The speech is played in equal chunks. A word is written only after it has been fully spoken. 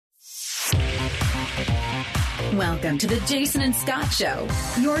Welcome to the Jason and Scott Show,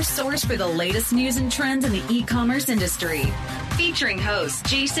 your source for the latest news and trends in the e-commerce industry. Featuring host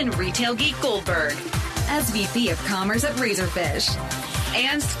Jason Retail Geek Goldberg, SVP of Commerce at Razorfish,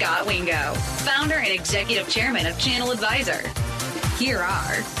 and Scott Wingo, founder and executive chairman of Channel Advisor. Here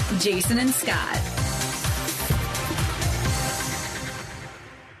are Jason and Scott.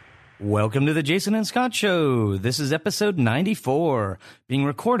 Welcome to the Jason and Scott Show. This is episode 94, being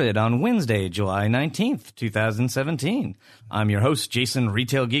recorded on Wednesday, July 19th, 2017. I'm your host, Jason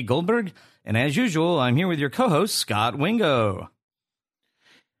Retail Geek Goldberg, and as usual, I'm here with your co-host, Scott Wingo.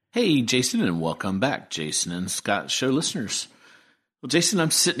 Hey, Jason, and welcome back, Jason and Scott Show listeners. Well, Jason, I'm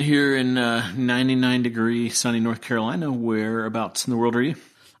sitting here in 99-degree sunny North Carolina. Whereabouts in the world are you?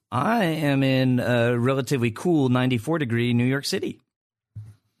 I am in a relatively cool 94-degree New York City.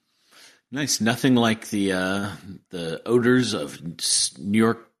 Nice. Nothing like the odors of New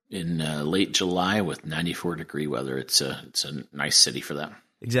York in late July with 94-degree weather. It's a nice city for that.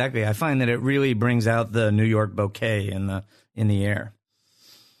 Exactly. I find that it really brings out the New York bouquet in the air.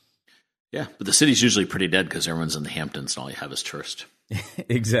 Yeah, but the city's usually pretty dead because everyone's in the Hamptons and all you have is tourists.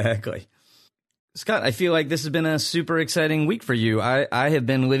 Exactly. Scott, I feel like this has been a super exciting week for you. I have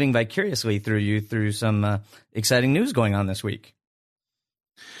been living vicariously through you through some exciting news going on this week.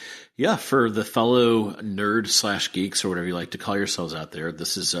 Yeah, for the fellow nerd / geeks or whatever you like to call yourselves out there,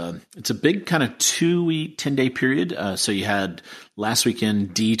 this is it's a big kind of 2-week, 10-day period. So you had last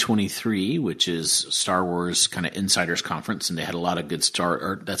weekend D23, which is Star Wars kind of insiders conference, and they had a lot of good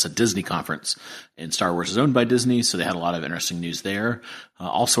that's a Disney conference, and Star Wars is owned by Disney, so they had a lot of interesting news there.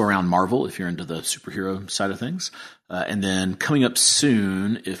 Also around Marvel, if you're into the superhero side of things, and then coming up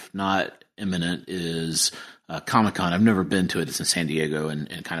soon, if not imminent, is Comic-Con. I've never been to it. It's in San Diego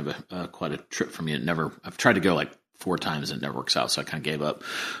and kind of quite a trip for me. I've tried to go like 4 times and it never works out, so I kind of gave up.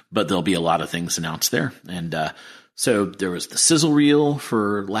 But there'll be a lot of things announced there. And so there was the sizzle reel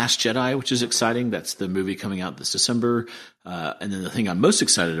for Last Jedi, which is exciting. That's the movie coming out this December. And then the thing I'm most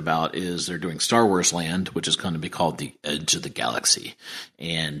excited about is they're doing Star Wars Land, which is going to be called the Edge of the Galaxy.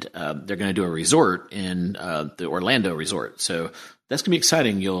 And they're going to do a resort in the Orlando resort. So that's going to be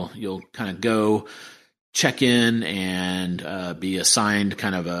exciting. You'll kind of go check in and be assigned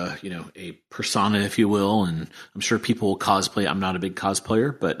kind of a persona, if you will. And I'm sure people will cosplay. I'm not a big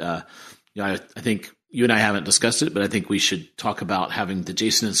cosplayer, but I think you and I haven't discussed it, but I think we should talk about having the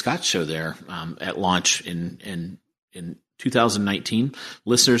Jason and Scott Show there at launch in 2019.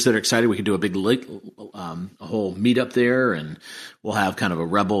 Listeners that are excited, we can do a big a whole meetup there, and we'll have kind of a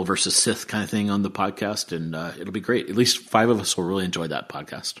Rebel versus Sith kind of thing on the podcast, and it'll be great. At least 5 of us will really enjoy that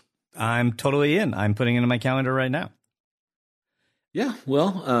podcast. I'm totally in. I'm putting it in my calendar right now. Yeah,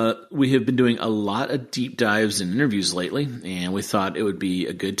 well, we have been doing a lot of deep dives and interviews lately, and we thought it would be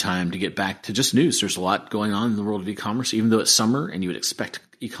a good time to get back to just news. There's a lot going on in the world of e-commerce, even though it's summer and you would expect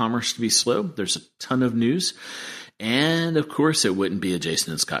e-commerce to be slow. There's a ton of news. And, of course, it wouldn't be a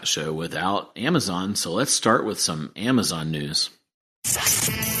Jason and Scott show without Amazon, so let's start with some Amazon news.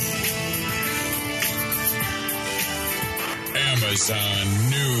 Amazon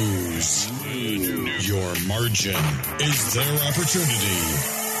News. Your margin is their opportunity.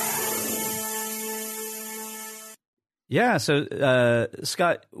 Yeah, so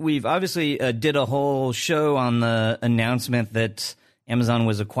Scott, we've obviously did a whole show on the announcement that Amazon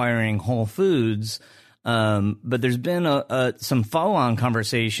was acquiring Whole Foods, but there's been some follow-on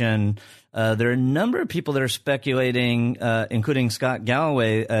conversation. There are a number of people that are speculating, including Scott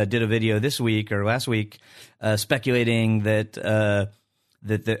Galloway did a video this week or last week, speculating that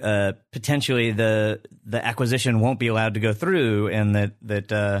potentially the acquisition won't be allowed to go through, and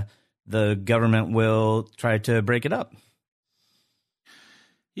that the government will try to break it up.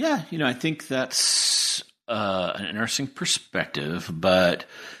 Yeah, I think that's an interesting perspective, but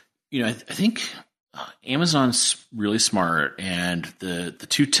I think Amazon's really smart, and the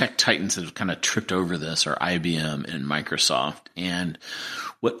 2 tech titans that have kind of tripped over this are IBM and Microsoft. And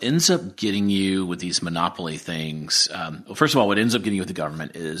what ends up getting you with these monopoly things, well, first of all, what ends up getting you with the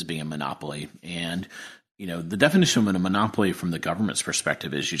government is being a monopoly. And the definition of a monopoly from the government's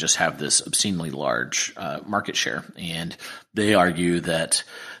perspective is you just have this obscenely large market share. And they argue that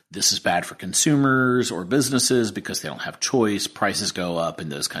this is bad for consumers or businesses because they don't have choice, prices go up,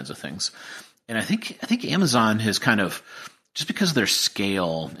 and those kinds of things. And I think Amazon has kind of, just because of their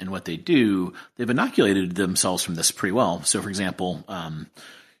scale and what they do, they've inoculated themselves from this pretty well. So, for example,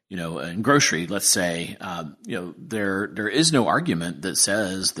 in grocery, let's say, there is no argument that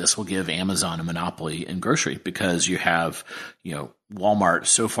says this will give Amazon a monopoly in grocery, because you have, Walmart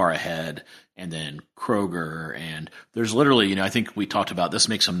so far ahead, and then Kroger, and there's literally, I think we talked about this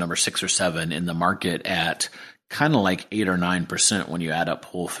makes them number 6 or 7 in the market at kind of like 8 or 9% when you add up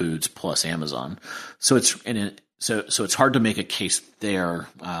Whole Foods plus Amazon. So it's hard to make a case there.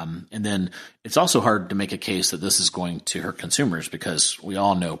 And then it's also hard to make a case that this is going to hurt consumers because we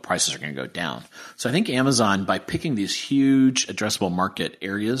all know prices are going to go down. So I think Amazon, by picking these huge addressable market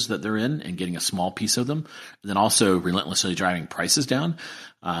areas that they're in and getting a small piece of them, and then also relentlessly driving prices down,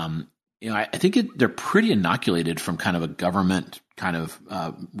 I think they're pretty inoculated from kind of a government kind of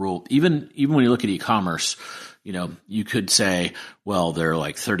rule. Even when you look at e-commerce, you could say, well, they're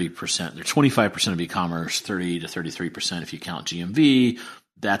like 30%, they're 25% of e-commerce, 30 to 33% if you count GMV.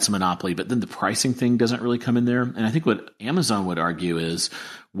 That's a monopoly. But then the pricing thing doesn't really come in there. And I think what Amazon would argue is,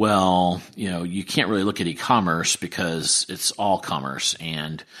 well, you can't really look at e-commerce because it's all commerce.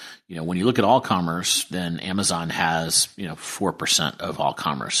 And, when you look at all commerce, then Amazon has, 4% of all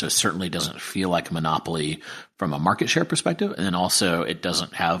commerce. So it certainly doesn't feel like a monopoly from a market share perspective. And then also it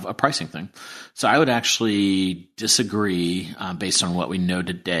doesn't have a pricing thing. So I would actually disagree based on what we know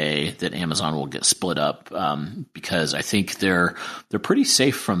today that Amazon will get split up because I think they're pretty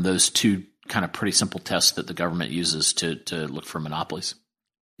safe from those two kind of pretty simple tests that the government uses to look for monopolies.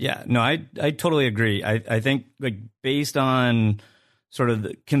 Yeah, no, I totally agree. I think based on sort of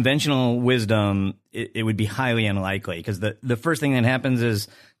the conventional wisdom, it would be highly unlikely because the first thing that happens is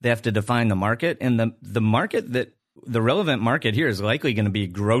they have to define the market, and the market the relevant market here is likely going to be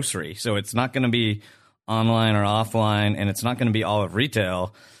grocery. So it's not going to be online or offline, and it's not going to be all of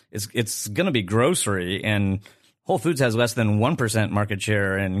retail. It's going to be grocery, and Whole Foods has less than 1% market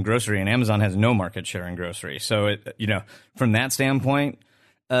share in grocery, and Amazon has no market share in grocery. So from that standpoint,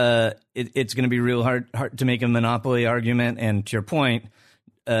 it's going to be real hard to make a monopoly argument. And to your point,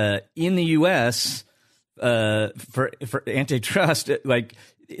 in the U.S., for antitrust,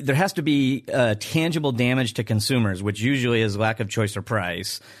 there has to be tangible damage to consumers, which usually is lack of choice or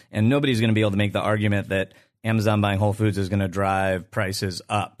price. And nobody's going to be able to make the argument that Amazon buying Whole Foods is going to drive prices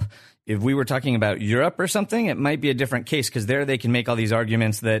up. If we were talking about Europe or something, it might be a different case because there they can make all these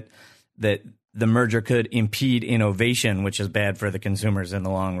arguments that the merger could impede innovation, which is bad for the consumers in the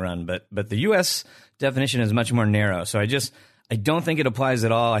long run. But the U.S. definition is much more narrow. So I don't think it applies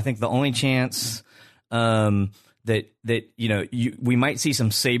at all. I think the only chance that we might see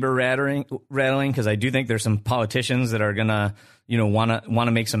some saber rattling because I do think there's some politicians that are gonna want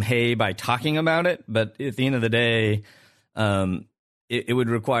to make some hay by talking about it. But at the end of the day, it would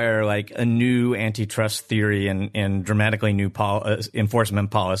require like a new antitrust theory and dramatically new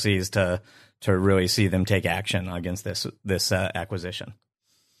enforcement policies to really see them take action against this acquisition.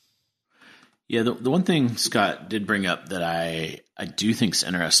 Yeah, the one thing Scott did bring up that I do think is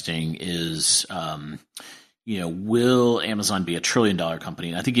interesting is, will Amazon be a $1 trillion company?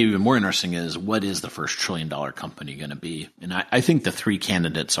 And I think even more interesting is what is the first $1 trillion company going to be? And I think the three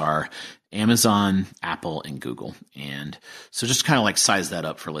candidates are Amazon, Apple, and Google. And so just kind of like size that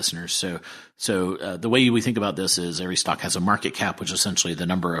up for listeners. So the way we think about this is every stock has a market cap, which is essentially the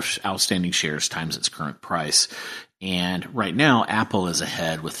number of outstanding shares times its current price. And right now, Apple is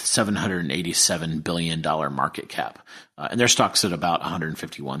ahead with $787 billion market cap. And their stock's at about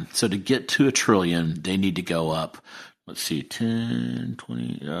 151. So to get to $1 trillion, they need to go up, 10,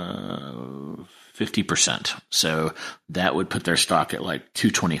 20, 50%. So that would put their stock at like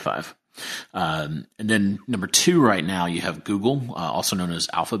 225. And then number two right now, you have Google, also known as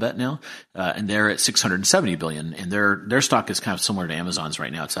Alphabet now, and they're at $670 billion, and their stock is kind of similar to Amazon's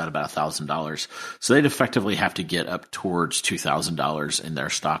right now. It's at about $1,000. So they'd effectively have to get up towards $2,000 in their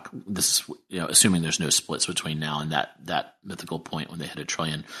stock. This is, assuming there's no splits between now and that mythical point when they hit $1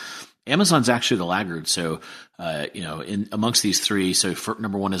 trillion. Amazon's actually the laggard. So, in amongst these three, so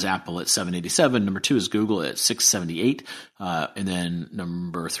number one is Apple at 787. Number two is Google at 678. And then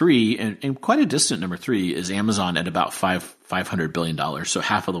number three, and quite a distant number three, is Amazon at about $500 billion. So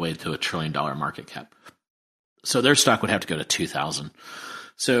half of the way to $1 trillion market cap. So their stock would have to go to 2,000.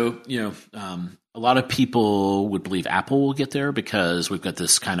 So, a lot of people would believe Apple will get there because we've got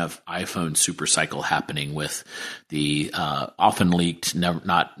this kind of iPhone super cycle happening with the often leaked,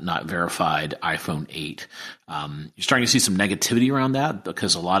 not verified iPhone 8. You're starting to see some negativity around that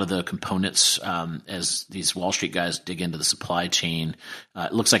because a lot of the components, as these Wall Street guys dig into the supply chain,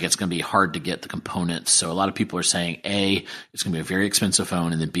 it looks like it's going to be hard to get the components. So a lot of people are saying, A, it's going to be a very expensive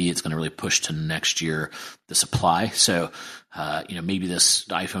phone, and then B, it's going to really push to next year the supply. So maybe this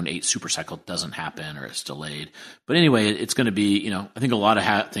iPhone 8 super cycle doesn't happen or it's delayed. But anyway, it's going to be, I think a lot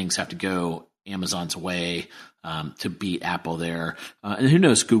of things have to go Amazon's way to beat Apple there. And who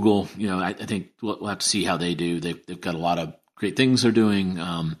knows, Google, I think we'll have to see how they do. They've got a lot of great things they're doing.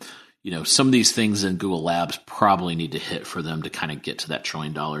 some of these things in Google Labs probably need to hit for them to kind of get to that $1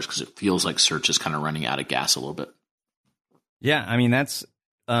 trillion, because it feels like search is kind of running out of gas a little bit. Yeah, I mean, that's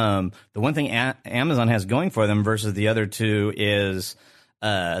the one thing Amazon has going for them versus the other two is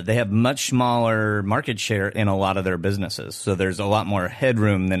they have much smaller market share in a lot of their businesses. So there's a lot more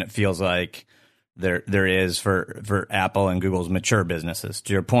headroom than it feels like there is for Apple and Google's mature businesses.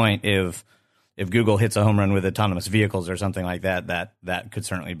 To your point, if Google hits a home run with autonomous vehicles or something like that, that could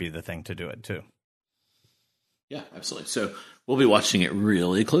certainly be the thing to do it too. Yeah, absolutely. So we'll be watching it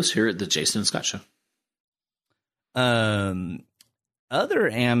really close here at the Jason and Scott Show. Other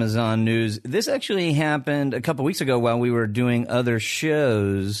Amazon news. This actually happened a couple weeks ago while we were doing other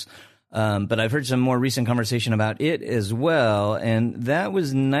shows, but I've heard some more recent conversation about it as well, and that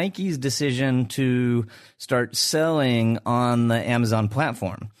was Nike's decision to start selling on the Amazon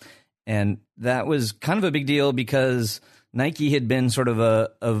platform. And that was kind of a big deal because Nike had been sort of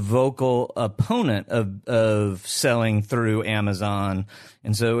a vocal opponent of selling through Amazon.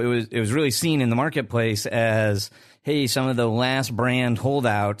 And so it was really seen in the marketplace as, hey, some of the last brand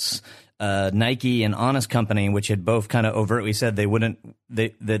holdouts, Nike and Honest Company, which had both kind of overtly said they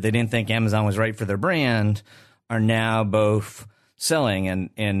didn't think Amazon was right for their brand, are now both selling.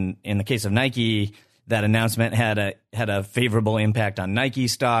 And in the case of Nike, that announcement had a favorable impact on Nike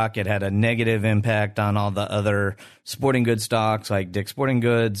stock. It had a negative impact on all the other sporting goods stocks like Dick's Sporting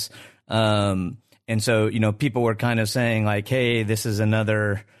Goods. And so, people were kind of saying like, hey, this is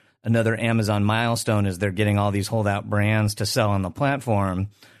another Amazon milestone as they're getting all these holdout brands to sell on the platform.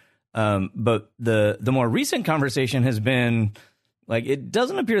 But the more recent conversation has been like, it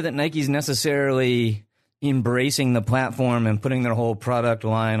doesn't appear that Nike's necessarily embracing the platform and putting their whole product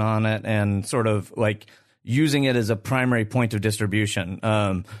line on it and sort of like using it as a primary point of distribution.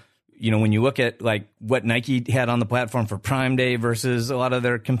 When you look at like what Nike had on the platform for Prime Day versus a lot of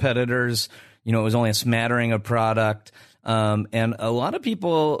their competitors, it was only a smattering of product. And a lot of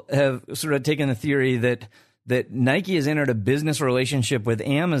people have sort of taken the theory that Nike has entered a business relationship with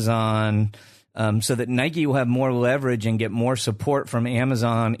Amazon so that Nike will have more leverage and get more support from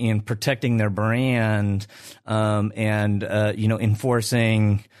Amazon in protecting their brand and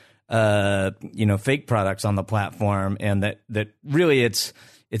enforcing fake products on the platform, and that really it's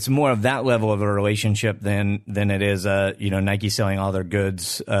more of that level of a relationship than it is Nike selling all their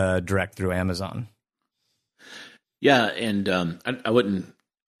goods direct through Amazon. Yeah, and I wouldn't.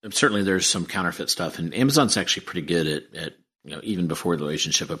 Certainly, there's some counterfeit stuff, and Amazon's actually pretty good at even before the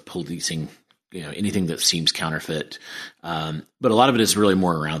relationship of policing anything that seems counterfeit. But a lot of it is really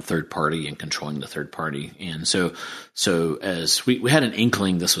more around third party and controlling the third party. And so as we had an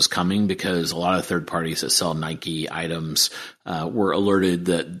inkling this was coming, because a lot of third parties that sell Nike items were alerted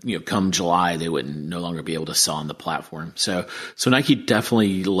that come July they wouldn't no longer be able to sell on the platform. So Nike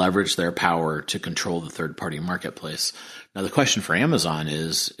definitely leveraged their power to control the third party marketplace. Now the question for Amazon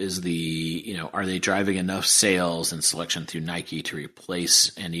is are they driving enough sales and selection through Nike to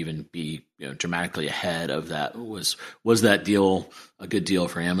replace and even be dramatically ahead of that? Was that deal a good deal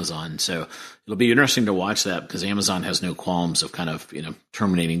for Amazon? So it'll be interesting to watch that, because Amazon has no qualms of kind of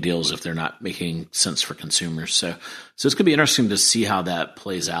terminating deals if they're not making sense for consumers. So it's going to be interesting to see how that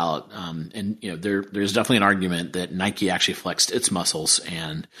plays out. And there's definitely an argument that Nike actually flexed its muscles,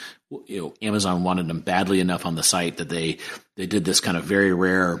 and Amazon wanted them badly enough on the site that they did this kind of very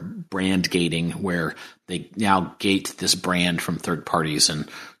rare brand gating where they now gate this brand from third parties. And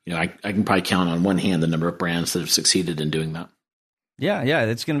I can probably count on one hand the number of brands that have succeeded in doing that. Yeah,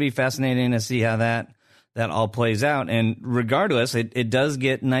 it's going to be fascinating to see how that all plays out. And regardless, it does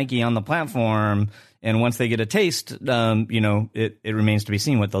get Nike on the platform. And once they get a taste, it remains to be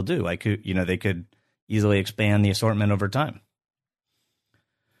seen what they'll do. Like, they could easily expand the assortment over time.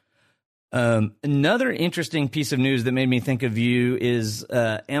 Another interesting piece of news that made me think of you is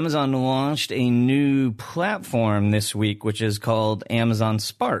Amazon launched a new platform this week, which is called Amazon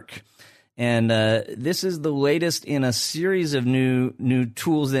Spark. And this is the latest in a series of new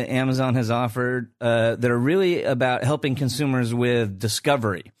tools that Amazon has offered that are really about helping consumers with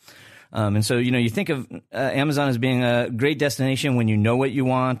discovery. And so, you think of Amazon as being a great destination when you know what you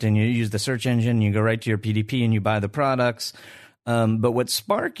want and you use the search engine, you go right to your PDP and you buy the products. But what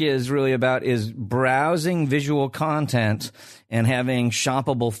Spark is really about is browsing visual content and having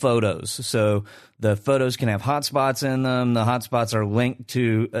shoppable photos. So the photos can have hotspots in them. The hotspots are linked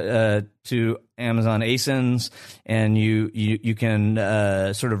to Amazon ASINs, and you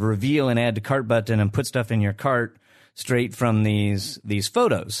can sort of reveal an add to cart button and put stuff in your cart straight from these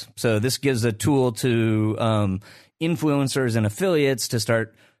photos. So this gives a tool to influencers and affiliates to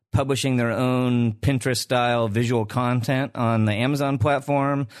start publishing their own Pinterest-style visual content on the Amazon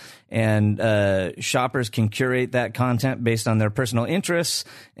platform, and shoppers can curate that content based on their personal interests.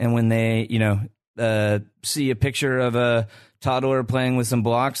 And when they, see a picture of a toddler playing with some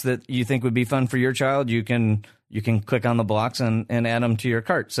blocks that you think would be fun for your child, you can click on the blocks and add them to your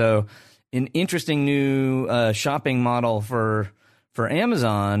cart. So an interesting new shopping model for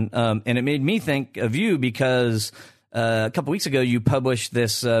Amazon. And it made me think of you because a couple weeks ago, you published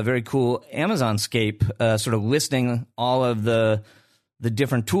this very cool Amazonscape, sort of listing all of the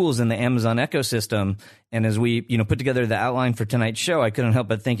different tools in the Amazon ecosystem. And as we, put together the outline for tonight's show, I couldn't help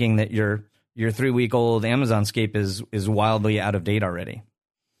but thinking that your 3-week-old Amazonscape is wildly out of date already.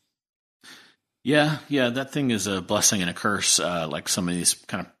 Yeah, that thing is a blessing and a curse. Like some of these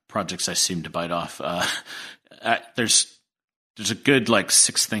kind of projects I seem to bite off. There's a good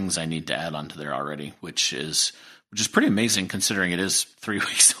 6 things I need to add onto there already, which is pretty amazing considering it is 3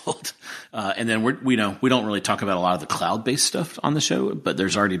 weeks old. And then we don't really talk about a lot of the cloud-based stuff on the show, but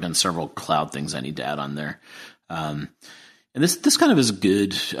there's already been several cloud things I need to add on there. And this kind of is a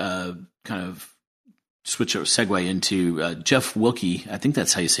good kind of segue into Jeff Wilke. I think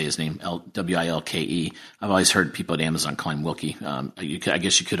that's how you say his name, Wilke. I've always heard people at Amazon call him Wilke. I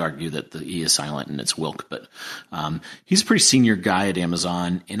guess you could argue that the E is silent and it's Wilk, but he's a pretty senior guy at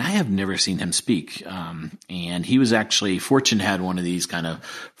Amazon, and I have never seen him speak. And he was actually, Fortune had one of these kind of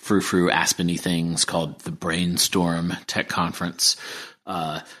frou-frou Aspen-y things called the Brainstorm Tech Conference.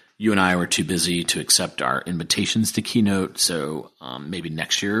 You and I were too busy to accept our invitations to keynote, so maybe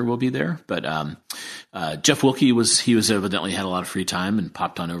next year we'll be there. But Jeff Wilke was evidently had a lot of free time and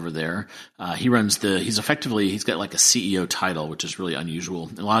popped on over there. He's got like a CEO title, which is really unusual.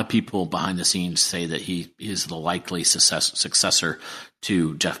 A lot of people behind the scenes say that he is the likely successor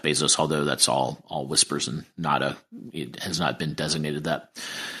to Jeff Bezos, although that's all whispers and it has not been designated that.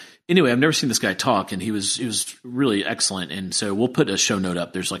 Anyway, I've never seen this guy talk, and he was really excellent. And so we'll put a show note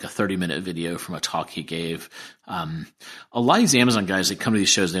up. There's like a 30-minute video from a talk he gave. A lot of these Amazon guys that come to these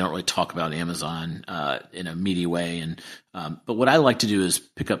shows, they don't really talk about Amazon in a meaty way. And but what I like to do is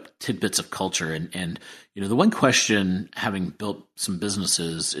pick up tidbits of culture. And the one question, having built some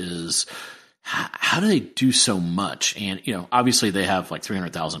businesses, is how do they do so much? And obviously they have like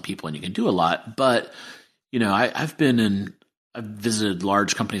 300,000 people, and you can do a lot. But I've visited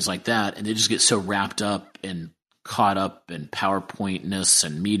large companies like that, and they just get so wrapped up and caught up in PowerPointness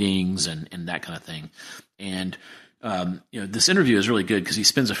and meetings and that kind of thing. And this interview is really good because he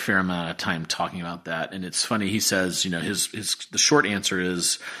spends a fair amount of time talking about that. And it's funny. He says, the short answer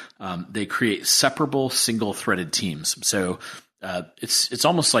is they create separable, single-threaded teams. So it's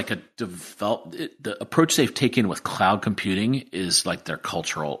almost like the approach they've taken with cloud computing is like their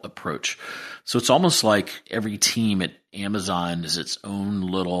cultural approach. So it's almost like every team at Amazon is its own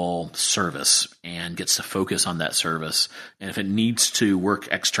little service and gets to focus on that service. And if it needs to work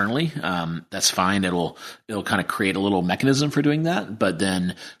externally, that's fine. It'll kind of create a little mechanism for doing that. But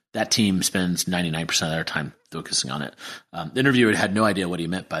then that team spends 99% of their time focusing on it. The interviewer had no idea what he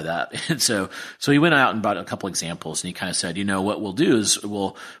meant by that. And so he went out and brought a couple examples, and he kind of said, what we'll do is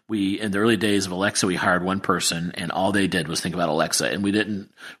we in the early days of Alexa, we hired one person, and all they did was think about Alexa, and we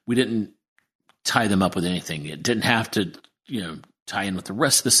didn't tie them up with anything. It didn't have to, tie in with the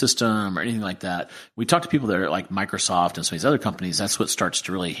rest of the system or anything like that. We talked to people that are like Microsoft and some of these other companies. That's what starts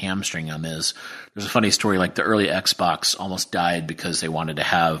to really hamstring them. There's a funny story, like the early Xbox almost died because they wanted to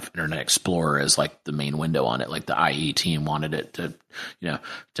have Internet Explorer as like the main window on it. Like the IE team wanted it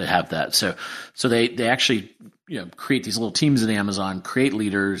to have that. So they actually, create these little teams at Amazon, create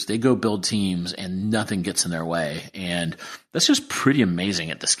leaders, they go build teams, and nothing gets in their way. And that's just pretty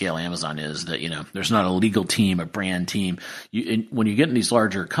amazing at the scale Amazon is, that, there's not a legal team, a brand team. When you get in these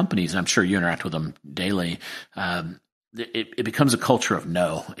larger companies, and I'm sure you interact with them daily, it becomes a culture of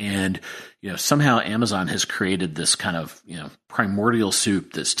no. And, somehow Amazon has created this kind of, primordial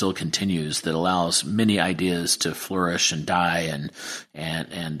soup that still continues, that allows many ideas to flourish and die.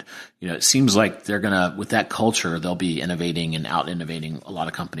 And it seems like they're with that culture, they'll be innovating and out innovating a lot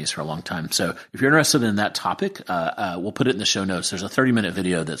of companies for a long time. So if you're interested in that topic, we'll put it in the show notes. There's a 30-minute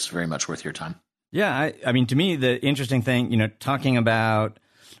video that's very much worth your time. Yeah. I mean, to me, the interesting thing, talking about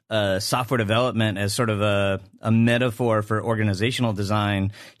software development as sort of a metaphor for organizational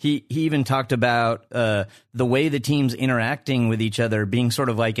design. He even talked about the way the teams interacting with each other being sort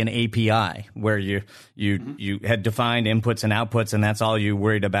of like an API, where you had defined inputs and outputs, and that's all you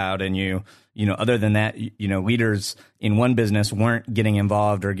worried about. And other than that, leaders in one business weren't getting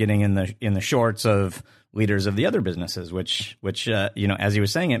involved or getting in the shorts of leaders of the other businesses, which as he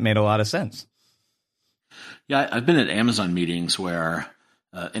was saying, it made a lot of sense. Yeah, I've been at Amazon meetings where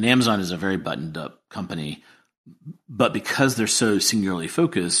and Amazon is a very buttoned up company, but because they're so singularly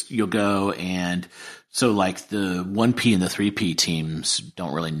focused, you'll go and so like the 1P and the 3P teams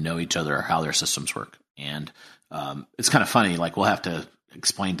don't really know each other or how their systems work. And it's kind of funny. Like we'll have to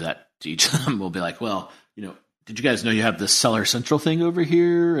explain that to each of them. We'll be like, well, did you guys know you have this Seller Central thing over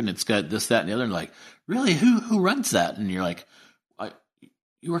here? And it's got this, that, and the other. And like, really? Who runs that? And you're like,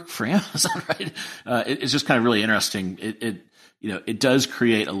 you work for Amazon, right? It's just kind of really interesting. It does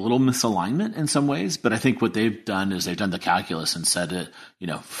create a little misalignment in some ways, but I think what they've done is they've done the calculus and said that,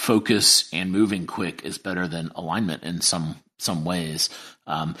 focus and moving quick is better than alignment in some ways.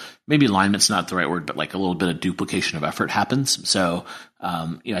 Maybe alignment's not the right word, but like a little bit of duplication of effort happens. So,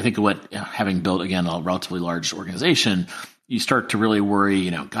 I think having built again a relatively large organization, you start to really worry,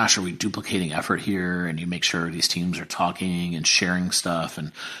 gosh, are we duplicating effort here? And you make sure these teams are talking and sharing stuff.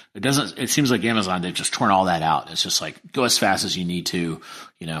 And it seems like Amazon, they've just torn all that out. It's just like, go as fast as you need to,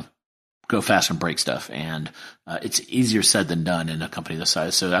 go fast and break stuff. And it's easier said than done in a company this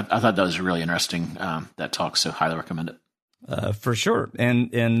size. So I thought that was really interesting, that talk. So highly recommend it. For sure.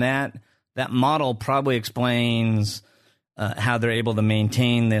 And that model probably explains how they're able to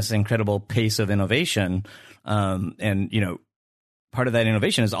maintain this incredible pace of innovation. Part of that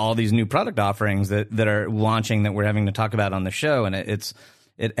innovation is all these new product offerings that are launching that we're having to talk about on the show. And it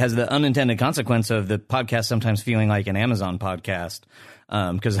has the unintended consequence of the podcast sometimes feeling like an Amazon podcast.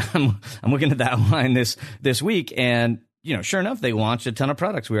 Cause I'm looking at that line this week and, sure enough, they launched a ton of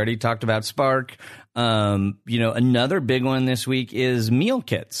products. We already talked about Spark. Another big one this week is meal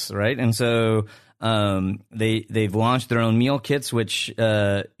kits, right? And so, they've launched their own meal kits, which,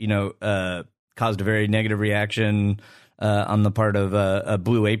 caused a very negative reaction on the part of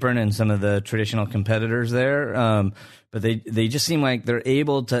Blue Apron and some of the traditional competitors there. But they just seem like they're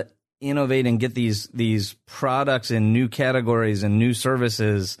able to innovate and get these products in new categories and new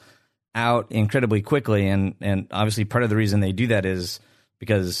services out incredibly quickly. And obviously part of the reason they do that is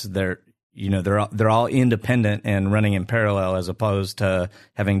because they're all independent and running in parallel as opposed to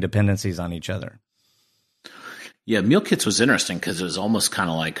having dependencies on each other. Yeah, meal kits was interesting because it was almost kind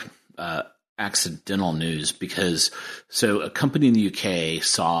of like accidental news so a company in the UK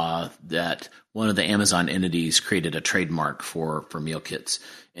saw that one of the Amazon entities created a trademark for meal kits.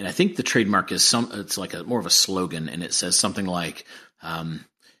 And I think the trademark is it's like more of a slogan, and it says something like,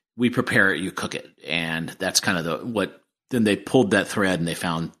 we prepare it, you cook it. And that's kind of then they pulled that thread and they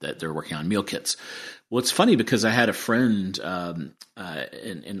found that they're working on meal kits. Well, it's funny because I had a friend, and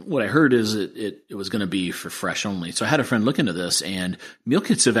what I heard is it was going to be for fresh only. So I had a friend look into this, and meal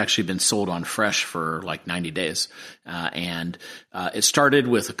kits have actually been sold on fresh for like 90 days. It started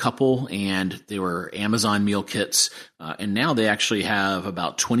with a couple, and they were Amazon meal kits. And now they actually have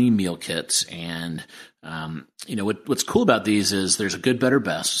about 20 meal kits. And what's cool about these is there's a good, better,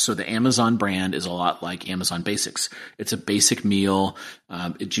 best. So the Amazon brand is a lot like Amazon Basics. It's a basic meal.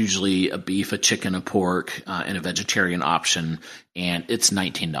 It's usually a beef, a chicken, a pork, and a vegetarian option, and it's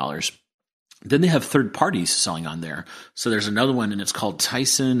 $19. Then they have third parties selling on there. So there's another one, and it's called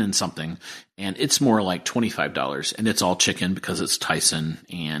Tyson and something, and it's more like $25, and it's all chicken because it's Tyson,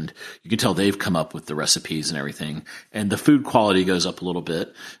 and you can tell they've come up with the recipes and everything, and the food quality goes up a little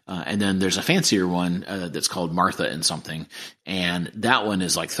bit. And then there's a fancier one that's called Martha and something, and that one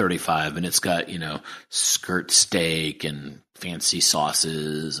is like $35, and it's got skirt steak and fancy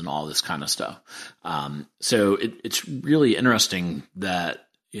sauces and all this kind of stuff. So it's really interesting that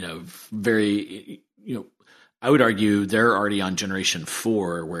I would argue they're already on generation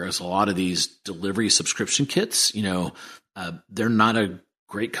 4, whereas a lot of these delivery subscription kits, they're not a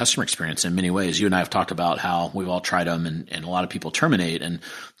great customer experience in many ways. You and I have talked about how we've all tried them and a lot of people terminate. And,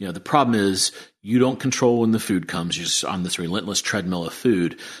 the problem is you don't control when the food comes. You're just on this relentless treadmill of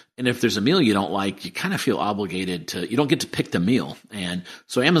food. And if there's a meal you don't like, you kind of feel obligated you don't get to pick the meal. And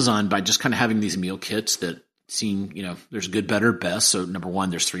so Amazon, by just kind of having these meal kits that seem, there's good, better, best. So number one,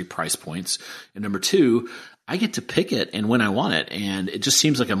 there's 3 price points. And number 2, I get to pick it and when I want it. And it just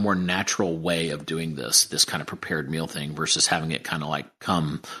seems like a more natural way of doing this kind of prepared meal thing versus having it kind of like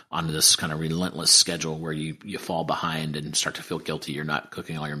come onto this kind of relentless schedule where you fall behind and start to feel guilty you're not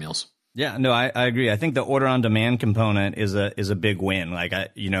cooking all your meals. Yeah, no, I agree. I think the order on demand component is a big win. Like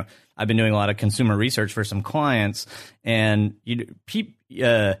I've been doing a lot of consumer research for some clients, and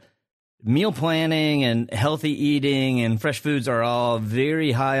meal planning and healthy eating and fresh foods are all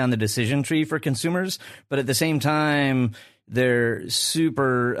very high on the decision tree for consumers, but at the same time, they're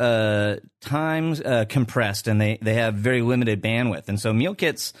super compressed, and they have very limited bandwidth. And so meal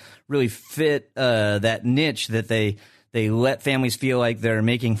kits really fit that niche that they let families feel like they're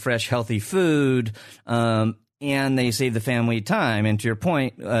making fresh, healthy food, and they save the family time. And to your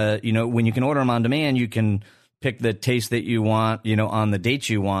point, when you can order them on demand, you can pick the taste that you want, on the dates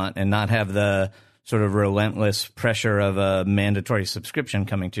you want, and not have the sort of relentless pressure of a mandatory subscription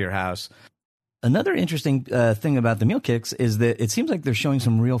coming to your house. Another interesting thing about the meal kits is that it seems like they're showing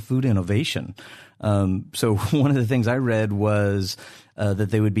some real food innovation. So one of the things I read was that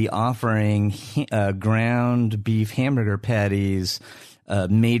they would be offering ground beef hamburger patties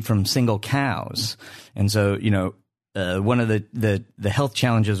made from single cows. And so, one of the health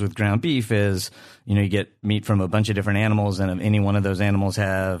challenges with ground beef is, you get meat from a bunch of different animals, and if any one of those animals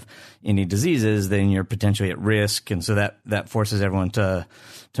have any diseases, then you're potentially at risk. And so that forces everyone to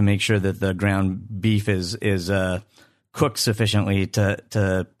make sure that the ground beef is cooked sufficiently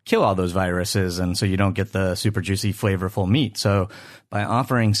to kill all those viruses, and so you don't get the super juicy, flavorful meat. So by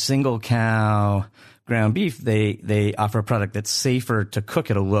offering single cow ground beef, they offer a product that's safer to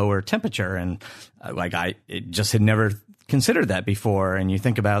cook at a lower temperature. And I just had never considered that before. And you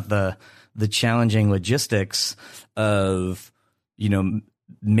think about the challenging logistics of,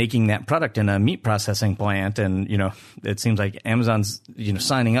 making that product in a meat processing plant. And, it seems like Amazon's,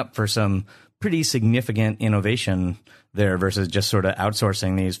 signing up for some pretty significant innovation there versus just sort of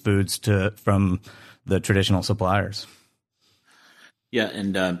outsourcing these foods from the traditional suppliers. Yeah,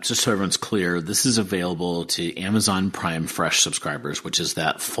 and just so everyone's clear, this is available to Amazon Prime Fresh subscribers, which is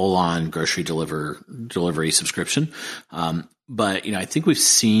that full-on grocery delivery subscription. But, I think we've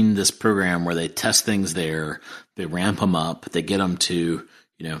seen this program where they test things there, they ramp them up, they get them to,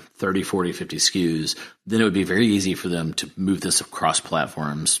 30, 40, 50 SKUs. Then it would be very easy for them to move this across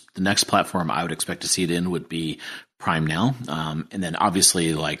platforms. The next platform I would expect to see it in would be Prime Now. And then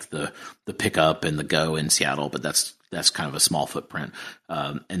obviously like the pickup and the Go in Seattle, but that's kind of a small footprint.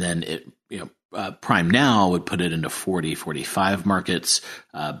 And then Prime Now would put it into 40, 45 markets.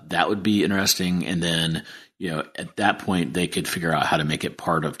 That would be interesting. And then, at that point they could figure out how to make it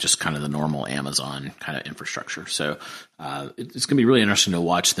part of just kind of the normal Amazon kind of infrastructure. So, it's going to be really interesting to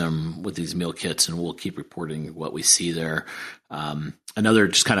watch them with these meal kits, and we'll keep reporting what we see there. Another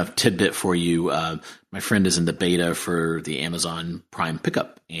just kind of tidbit for you. My friend is in the beta for the Amazon Prime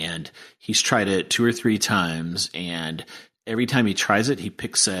pickup, and he's tried it 2 or 3 times. And every time he tries it, he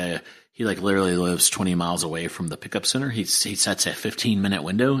literally lives 20 miles away from the pickup center. He sets a 15-minute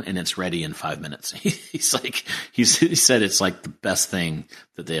window and it's ready in 5 minutes. He said it's like the best thing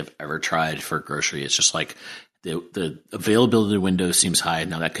that they have ever tried for grocery. It's just like the availability window seems high.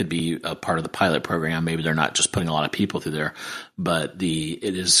 Now that could be a part of the pilot program. Maybe they're not just putting a lot of people through there, but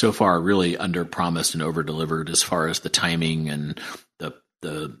it is so far really under promised and over delivered as far as the timing and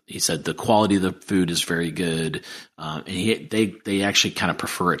he said the quality of the food is very good. And they actually kind of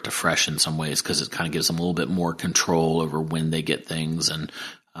prefer it to fresh in some ways because it kind of gives them a little bit more control over when they get things. And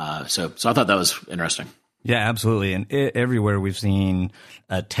so I thought that was interesting. Yeah, absolutely. And everywhere we've seen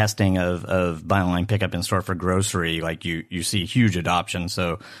testing of buy online pickup in store for grocery, like you see huge adoption.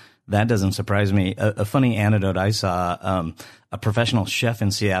 So that doesn't surprise me. A funny anecdote I saw, a professional chef in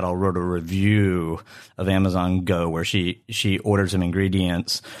Seattle wrote a review of Amazon Go where she ordered some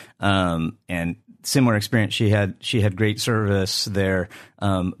ingredients, and similar experience. She had great service there,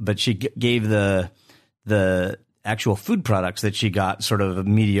 but she gave the actual food products that she got sort of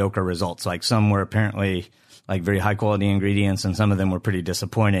mediocre results. Like some were apparently like very high quality ingredients, and some of them were pretty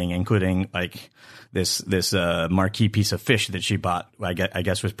disappointing, including like this marquee piece of fish that she bought, I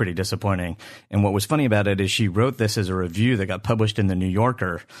guess was pretty disappointing. And what was funny about it is she wrote this as a review that got published in the New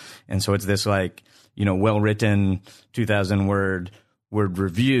Yorker. And so it's this like, well-written 2,000 word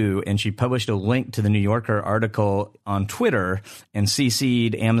review. And she published a link to the New Yorker article on Twitter and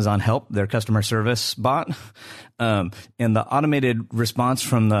CC'd Amazon Help, their customer service bot. And the automated response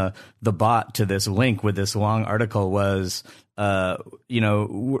from the bot to this link with this long article was,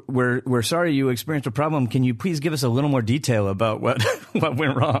 we're sorry you experienced a problem. Can you please give us a little more detail about what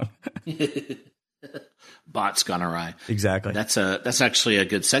went wrong? Bot's gone awry. Exactly. That's actually a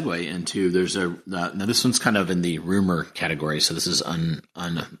good segue into now this one's kind of in the rumor category. So this is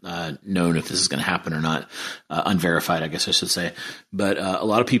unknown if this is going to happen or not, unverified, I guess I should say. But a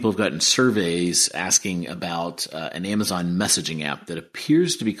lot of people have gotten surveys asking about an Amazon messaging app that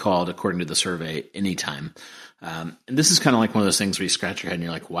appears to be called, according to the survey, Anytime. And this is kind of like one of those things where you scratch your head and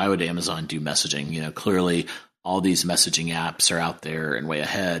you're like, why would Amazon do messaging? Clearly all these messaging apps are out there and way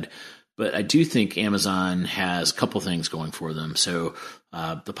ahead. But I do think Amazon has a couple things going for them. So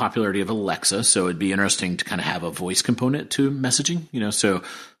the popularity of Alexa. So it'd be interesting to kind of have a voice component to messaging.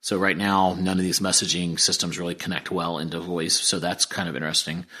 So right now, none of these messaging systems really connect well into voice. So that's kind of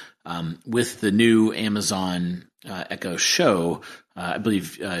interesting. With the new Amazon Echo Show, I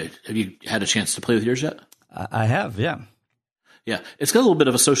believe, have you had a chance to play with yours yet? I have, yeah. Yeah, it's got a little bit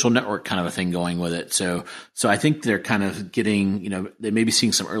of a social network kind of a thing going with it. So I think they're kind of getting, they may be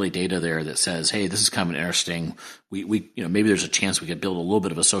seeing some early data there that says, hey, this is kind of an interesting, we maybe there's a chance we could build a little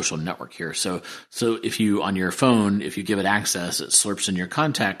bit of a social network here. So if you, on your phone, if you give it access, it slurps in your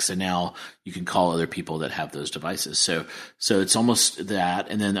contacts, and now you can call other people that have those devices. So it's almost that.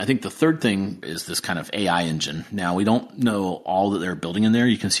 And then I think the third thing is this kind of AI engine. Now, we don't know all that they're building in there.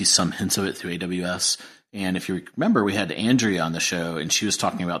 You can see some hints of it through AWS. And if you remember, we had Andrea on the show, and she was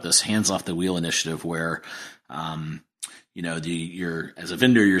talking about this hands off the wheel initiative where, you're as a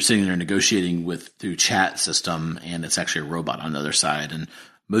vendor, you're sitting there negotiating through chat system, and it's actually a robot on the other side. And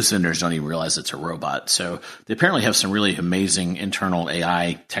most vendors don't even realize it's a robot. So they apparently have some really amazing internal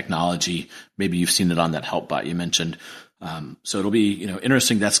AI technology. Maybe you've seen it on that help bot you mentioned. So it'll be,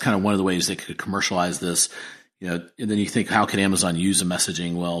 interesting. That's kind of one of the ways they could commercialize this. And then you think, how could Amazon use a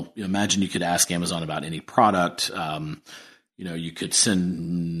messaging? Well, imagine you could ask Amazon about any product. You could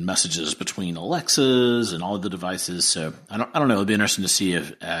send messages between Alexas and all of the devices. So I don't know. It'll be interesting to see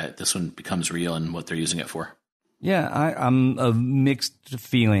if this one becomes real and what they're using it for. Yeah, I'm of mixed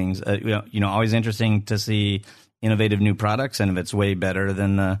feelings. Always interesting to see innovative new products, and if it's way better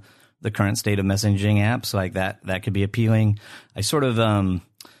than the current state of messaging apps, like that could be appealing. I sort of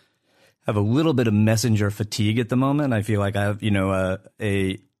have a little bit of messenger fatigue at the moment. I feel like I have,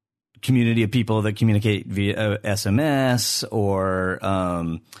 a community of people that communicate via SMS or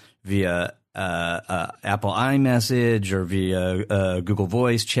via Apple iMessage or via Google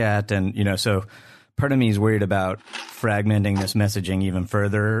Voice chat. And, so part of me is worried about fragmenting this messaging even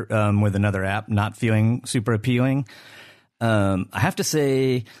further with another app not feeling super appealing. I have to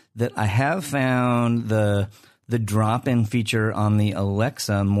say that I have found the drop-in feature on the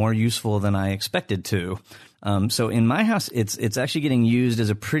Alexa more useful than I expected to. So in my house, it's actually getting used as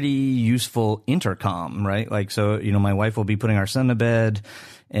a pretty useful intercom, right? Like, so, my wife will be putting our son to bed,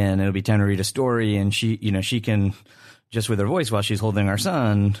 and it'll be time to read a story, and she can, just with her voice while she's holding our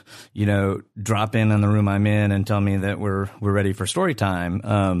son, drop in the room I'm in and tell me that we're ready for story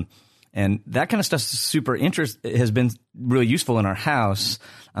time. And that kind of stuff has been really useful in our house.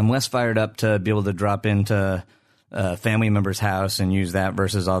 I'm less fired up to be able to drop into a family member's house and use that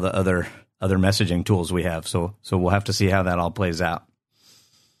versus all the other messaging tools we have. So we'll have to see how that all plays out.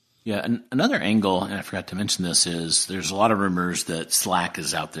 Yeah, and another angle, and I forgot to mention this, is there's a lot of rumors that Slack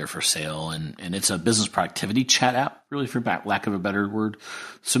is out there for sale, and it's a business productivity chat app, really, for lack of a better word.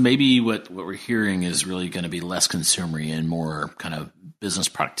 So maybe what we're hearing is really going to be less consumery and more kind of business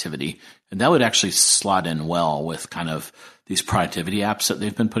productivity. And that would actually slot in well with kind of these productivity apps that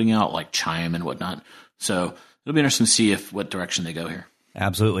they've been putting out, like Chime and whatnot. So it'll be interesting to see what direction they go here.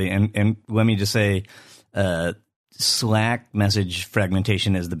 Absolutely. And let me just say, Slack message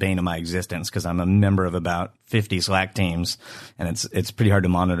fragmentation is the bane of my existence because I'm a member of about 50 Slack teams, and it's pretty hard to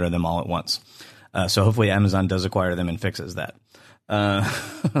monitor them all at once. So hopefully Amazon does acquire them and fixes that.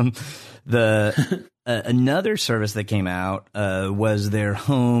 Another service that came out was their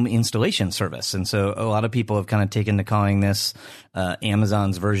home installation service. And so a lot of people have kind of taken to calling this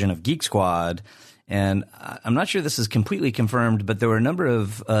Amazon's version of Geek Squad. And I'm not sure this is completely confirmed, but there were a number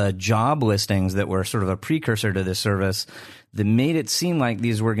of job listings that were sort of a precursor to this service that made it seem like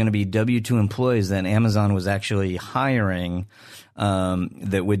these were going to be W-2 employees that Amazon was actually hiring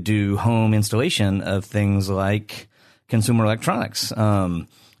that would do home installation of things like consumer electronics.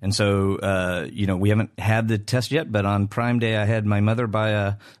 And so, we haven't had the test yet, but on Prime Day, I had my mother buy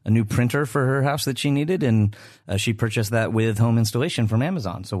a new printer for her house that she needed, and she purchased that with home installation from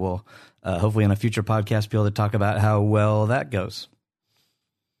Amazon. So we'll hopefully in a future podcast be able to talk about how well that goes.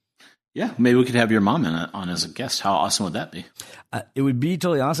 Yeah, maybe we could have your mom on as a guest. How awesome would that be? It would be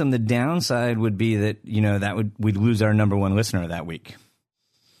totally awesome. The downside would be that, we'd lose our number one listener that week.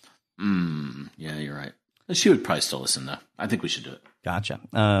 Yeah, you're right. She would probably still listen, though. I think we should do it. Gotcha.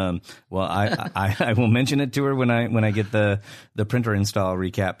 Well, I will mention it to her when I get the printer install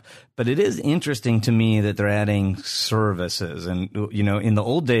recap. But it is interesting to me that they're adding services, and in the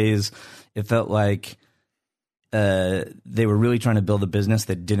old days, it felt like they were really trying to build a business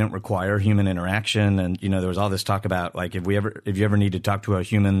that didn't require human interaction. And there was all this talk about like if you ever need to talk to a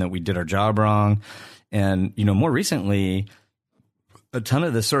human, that we did our job wrong. And more recently, a ton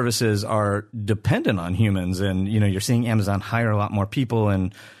of the services are dependent on humans, and you're seeing Amazon hire a lot more people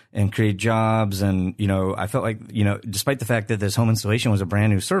and create jobs. And I felt like despite the fact that this home installation was a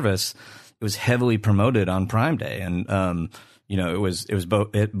brand new service, it was heavily promoted on Prime Day, and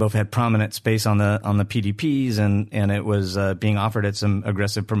it both had prominent space on the PDPs, and it was being offered at some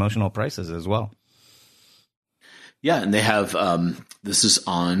aggressive promotional prices as well. Yeah, and they have this is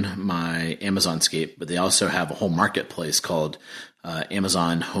on my Amazonscape, but they also have a whole marketplace called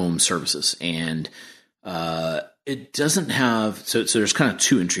Amazon Home Services, and it doesn't have so there's kind of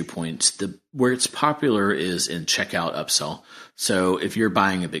two entry points. Where it's popular is in checkout upsell. So if you're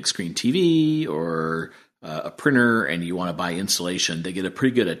buying a big screen TV or a printer and you want to buy installation, they get a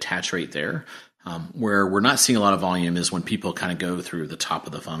pretty good attach rate there. Where we're not seeing a lot of volume is when people kind of go through the top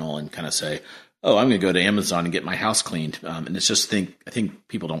of the funnel and kind of say, oh, I'm going to go to Amazon and get my house cleaned. And it's just I think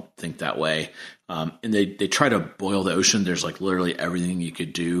people don't think that way. And they try to boil the ocean. There's like literally everything you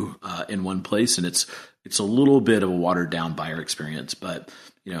could do in one place. And it's a little bit of a watered down buyer experience, but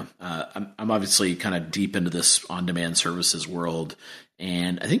I'm obviously kind of deep into this on-demand services world.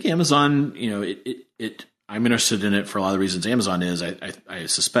 And I think Amazon, I'm interested in it for a lot of the reasons Amazon is. I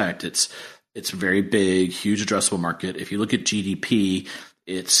suspect it's very big, huge addressable market. If you look at GDP,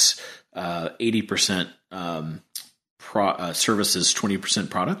 it's 80% services, 20%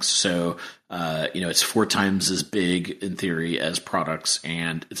 products. So, it's 4 times as big in theory as products,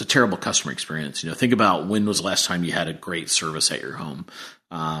 and it's a terrible customer experience. Think about when was the last time you had a great service at your home.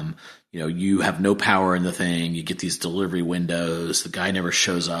 You have no power in the thing. You get these delivery windows. The guy never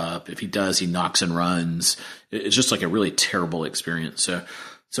shows up. If he does, he knocks and runs. It's just like a really terrible experience. So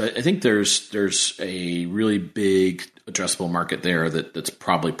I think there's a really big addressable market there that's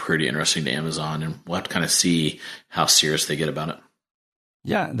probably pretty interesting to Amazon, and we'll have to kind of see how serious they get about it.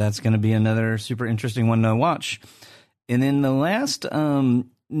 Yeah, that's going to be another super interesting one to watch. And then the last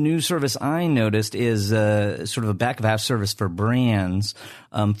new service I noticed is sort of a back-of-house service for brands.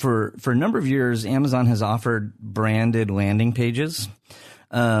 For a number of years, Amazon has offered branded landing pages.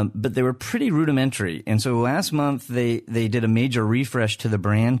 But they were pretty rudimentary. And so last month they did a major refresh to the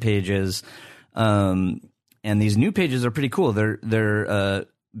brand pages. And these new pages are pretty cool. They're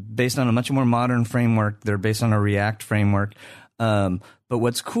based on a much more modern framework. They're based on a React framework. But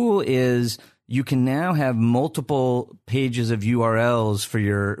what's cool is you can now have multiple pages of URLs for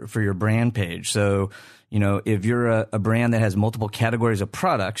your brand page. So, if you're a brand that has multiple categories of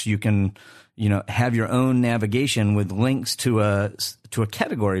products, you can have your own navigation with links to a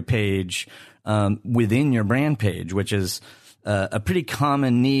category page within your brand page, which is a pretty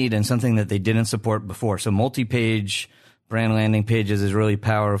common need and something that they didn't support before. So multi-page brand landing pages is really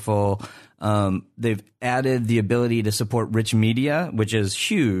powerful. They've added the ability to support rich media, which is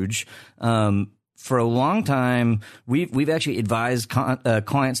huge. For a long time, we've actually advised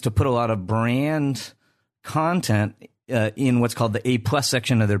clients to put a lot of brand content in what's called the A+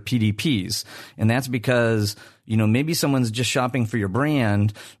 section of their PDPs. And that's because, maybe someone's just shopping for your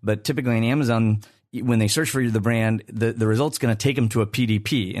brand, but typically in Amazon, when they search for the brand, the result's going to take them to a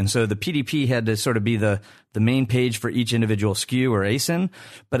PDP. And so the PDP had to sort of be the main page for each individual SKU or ASIN,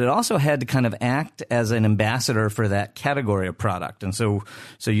 but it also had to kind of act as an ambassador for that category of product. And so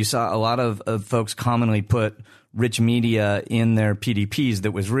you saw a lot of folks commonly put rich media in their PDPs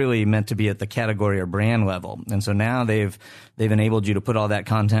that was really meant to be at the category or brand level. And so now they've enabled you to put all that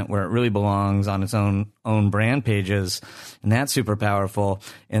content where it really belongs on its own brand pages. And that's super powerful.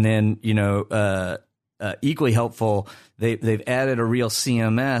 And then, equally helpful, they've added a real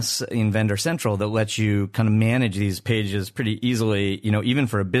CMS in Vendor Central that lets you kind of manage these pages pretty easily, even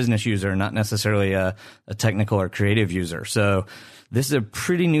for a business user, not necessarily a technical or creative user. So this is a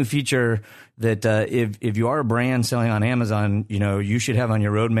pretty new feature that if you are a brand selling on Amazon, you should have on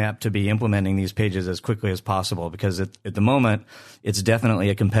your roadmap to be implementing these pages as quickly as possible, because at the moment, it's definitely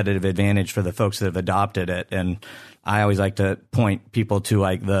a competitive advantage for the folks that have adopted it. And I always like to point people to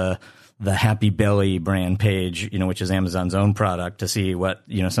like the Happy Belly brand page, which is Amazon's own product, to see what,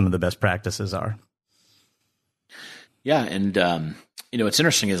 some of the best practices are. Yeah. And, what's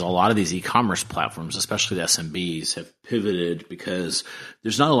interesting is a lot of these e-commerce platforms, especially the SMBs, have pivoted because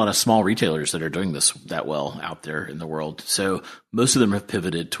there's not a lot of small retailers that are doing this that well out there in the world. So most of them have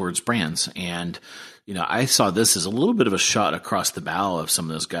pivoted towards brands. And, I saw this as a little bit of a shot across the bow of some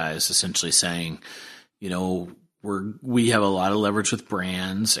of those guys essentially saying, we have a lot of leverage with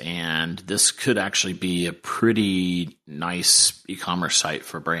brands, and this could actually be a pretty nice e-commerce site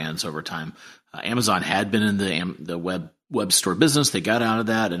for brands over time. Amazon had been in the web store business. They got out of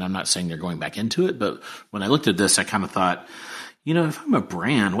that, and I'm not saying they're going back into it, but when I looked at this, I kind of thought, if I'm a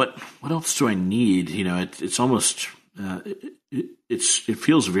brand, what else do I need? It's almost it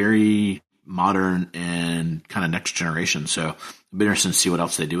feels very modern and kind of next generation. So I'd be interested to see what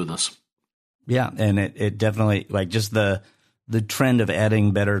else they do with this. Yeah, and it definitely, like, just the trend of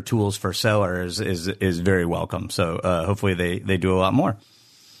adding better tools for sellers is very welcome. So hopefully they do a lot more.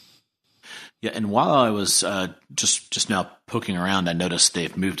 Yeah, and while I was just now poking around, I noticed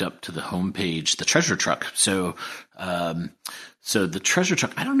they've moved up to the homepage the treasure truck. So the treasure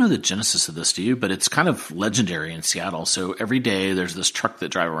truck, I don't know the genesis of this, do you? But it's kind of legendary in Seattle. So every day there's this truck that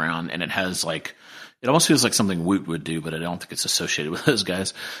drive around, and it has like, it almost feels like something Woot would do, but I don't think it's associated with those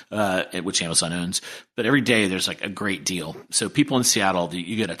guys, which Amazon owns. But every day there's like a great deal. So people in Seattle,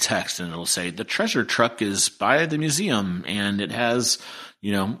 you get a text and it'll say the treasure truck is by the museum, and it has,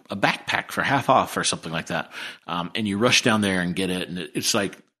 a backpack for half off or something like that. And you rush down there and get it. And it's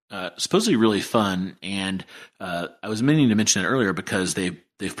like, supposedly really fun. And, I was meaning to mention it earlier because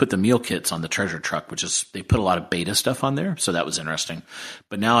they've put the meal kits on the treasure truck, which is, they put a lot of beta stuff on there. So that was interesting.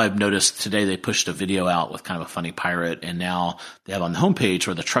 But now I've noticed today they pushed a video out with kind of a funny pirate. And now they have on the homepage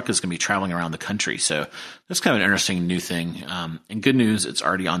where the truck is going to be traveling around the country. So that's kind of an interesting new thing. And good news, it's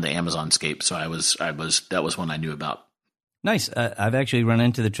already on the Amazonscape. So that was one I knew about. Nice. I've actually run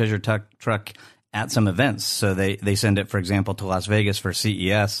into the treasure truck at some events. So they send it, for example, to Las Vegas for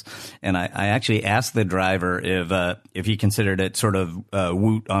CES. And I actually asked the driver if he considered it sort of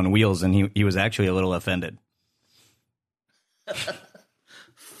Woot on wheels, and he was actually a little offended.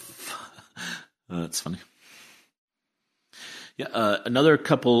 That's funny. Yeah. Another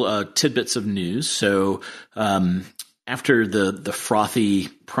couple tidbits of news. So after the frothy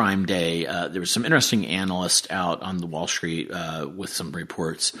Prime Day, there was some interesting analysts out on the Wall Street with some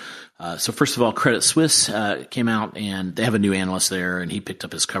reports. So first of all, Credit Suisse came out, and they have a new analyst there, and he picked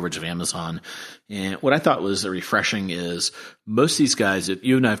up his coverage of Amazon. And what I thought was refreshing is most of these guys,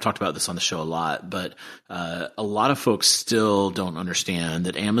 you and I have talked about this on the show a lot, but a lot of folks still don't understand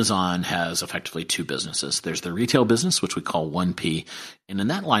that Amazon has effectively two businesses. There's the retail business, which we call 1P. And in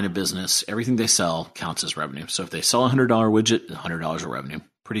that line of business, everything they sell counts as revenue. So if they sell a $100 widget, $100 of revenue.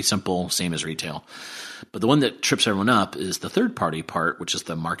 Pretty simple, same as retail. But the one that trips everyone up is the third-party part, which is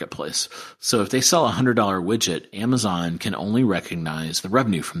the marketplace. So if they sell a $100 widget, Amazon can only recognize the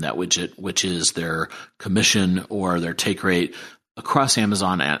revenue from that widget, which is their commission or their take rate. Across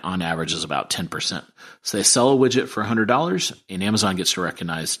Amazon, on average, is about 10%. So they sell a widget for $100, and Amazon gets to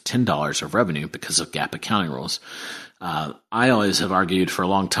recognize $10 of revenue because of GAAP accounting rules. I always have argued for a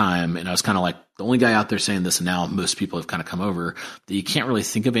long time, and I was kind of like the only guy out there saying this, and now most people have kind of come over, that you can't really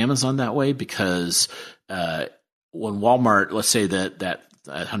think of Amazon that way because when Walmart, let's say that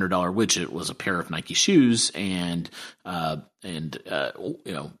 $100 widget was a pair of Nike shoes, and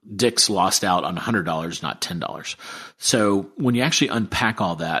Dick's lost out on $100, not $10. So when you actually unpack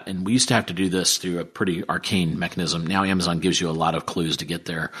all that, and we used to have to do this through a pretty arcane mechanism. Now Amazon gives you a lot of clues to get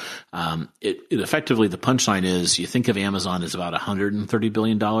there. It effectively, the punchline is you think of Amazon as about $130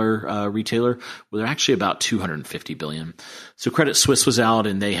 billion retailer. Well, they're actually about $250 billion. So Credit Suisse was out,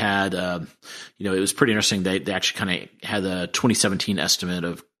 and they had, it was pretty interesting. They actually kind of had a 2017 estimate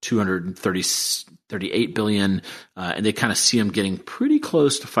of $238 billion, and they kind of see them getting pretty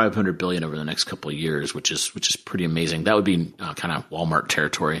close to $500 billion over the next couple of years, which is pretty amazing. That would be kind of Walmart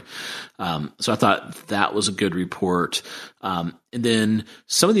territory. So I thought that was a good report. And then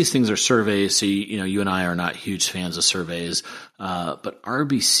some of these things are surveys. So, you and I are not huge fans of surveys, but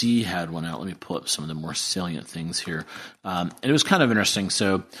RBC had one out. Let me pull up some of the more salient things here. And it was kind of interesting.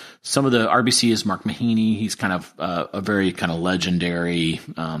 So some of the RBC is Mark Mahaney. He's kind of a very kind of legendary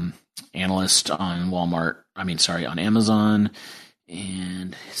analyst on on Amazon.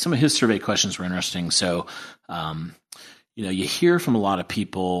 And some of his survey questions were interesting. So, you hear from a lot of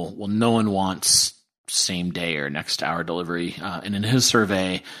people, well, no one wants same day or next hour delivery. And in his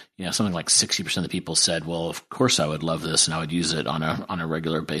survey, something like 60% of the people said, well, of course I would love this and I would use it on a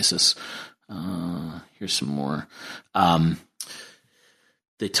regular basis. Here's some more.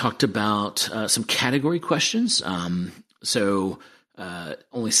 They talked about some category questions. So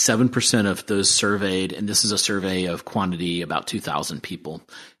only 7% of those surveyed, and this is a survey of quantity, about 2,000 people,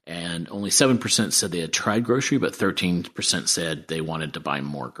 and only 7% said they had tried grocery, but 13% said they wanted to buy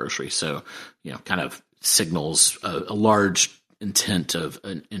more grocery. So, kind of signals a large intent of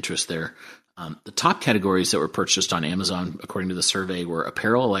an interest there. The top categories that were purchased on Amazon, according to the survey, were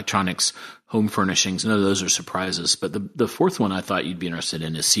apparel, electronics, home furnishings. None of those are surprises. But the fourth one I thought you'd be interested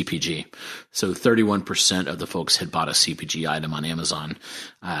in is CPG. So 31% of the folks had bought a CPG item on Amazon.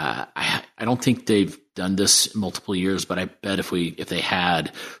 I don't think they've done this multiple years, but I bet if they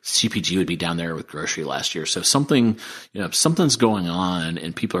had, CPG would be down there with grocery last year. So something's going on,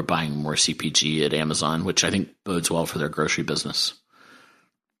 and people are buying more CPG at Amazon, which I think bodes well for their grocery business.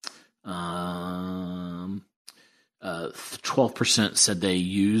 12% said they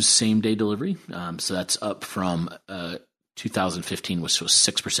use same day delivery. So that's up from 2015, which was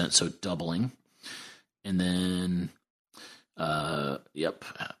 6%, so doubling. And then Yep.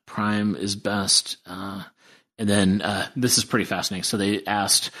 Prime is best. And then this is pretty fascinating. So they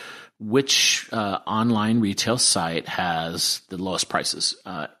asked which online retail site has the lowest prices.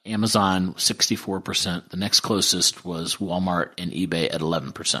 Amazon, 64%. The next closest was Walmart and eBay at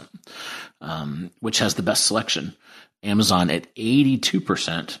 11%, which has the best selection. Amazon at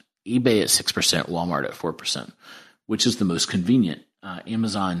 82%, eBay at 6%, Walmart at 4%, which is the most convenient.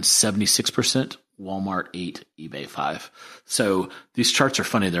 Amazon, 76%. Walmart 8, eBay 5. So these charts are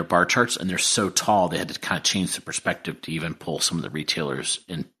funny. They're bar charts, and they're so tall they had to kind of change the perspective to even pull some of the retailers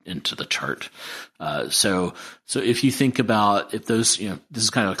into the chart. So if you think about if those, this is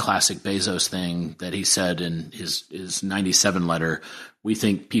kind of a classic Bezos thing that he said in his 97 letter. We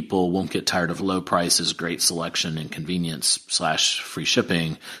think people won't get tired of low prices, great selection, and convenience / free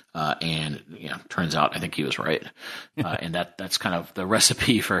shipping. And turns out I think he was right. And that's kind of the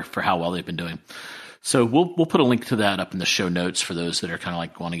recipe for how well they've been doing. So we'll put a link to that up in the show notes for those that are kind of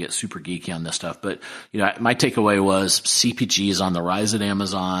like want to get super geeky on this stuff. But my takeaway was CPG is on the rise at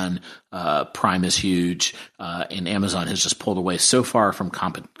Amazon. Prime is huge, and Amazon has just pulled away so far from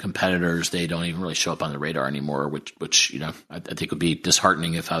competitors they don't even really show up on the radar anymore. Which I think would be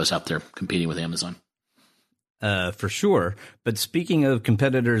disheartening if I was out there competing with Amazon. For sure. But speaking of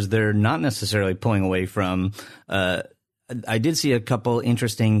competitors, they're not necessarily pulling away from. I did see a couple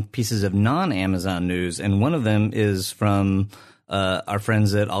interesting pieces of non-Amazon news, and one of them is from our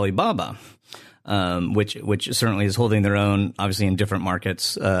friends at Alibaba, which certainly is holding their own, obviously in different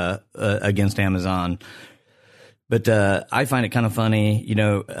markets against Amazon. But I find it kind of funny,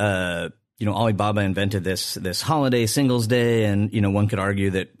 Alibaba invented this holiday Singles Day, and one could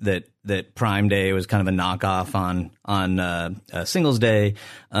argue that Prime Day was kind of a knockoff on Singles Day.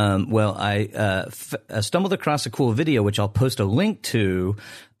 Well, I stumbled across a cool video, which I'll post a link to,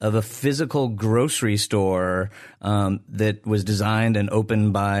 of a physical grocery store that was designed and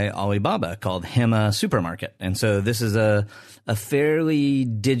opened by Alibaba called Hema Supermarket. And so this is a fairly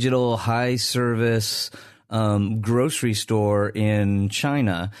digital, high service grocery store in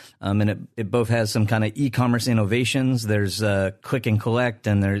China. And it both has some kind of e-commerce innovations. There's click and collect,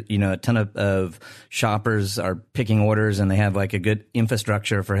 and there's, a ton of shoppers are picking orders, and they have like a good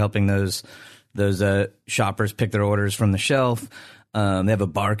infrastructure for helping those shoppers pick their orders from the shelf. They have a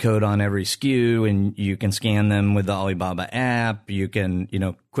barcode on every SKU, and you can scan them with the Alibaba app. You can,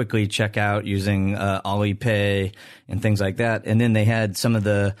 quickly check out using Alipay and things like that. And then they had some of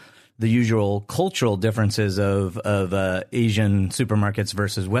the usual cultural differences of Asian supermarkets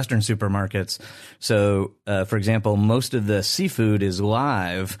versus Western supermarkets. So, for example, most of the seafood is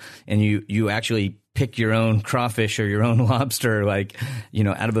live, and you actually pick your own crawfish or your own lobster,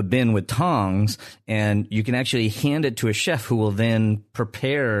 out of a bin with tongs, and you can actually hand it to a chef who will then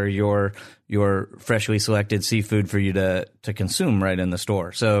prepare your freshly selected seafood for you to consume right in the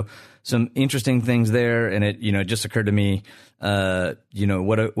store. So some interesting things there. And it just occurred to me,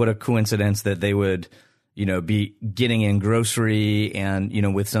 what a coincidence that they would, be getting in grocery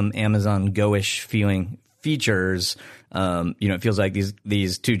and, with some Amazon Go-ish feeling features. It feels like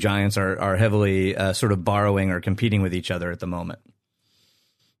these two giants are heavily sort of borrowing or competing with each other at the moment.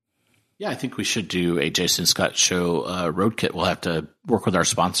 Yeah, I think we should do a Jason Scott show road kit. We'll have to work with our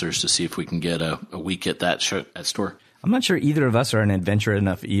sponsors to see if we can get a week at that store. I'm not sure either of us are an adventurous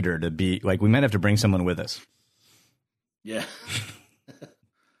enough eater to be we might have to bring someone with us. Yeah.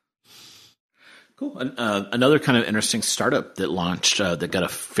 Cool. Another kind of interesting startup that launched that got a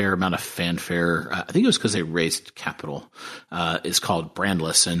fair amount of fanfare, I think it was because they raised capital, is called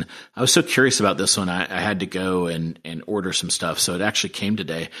Brandless. And I was so curious about this one, I had to go and order some stuff. So it actually came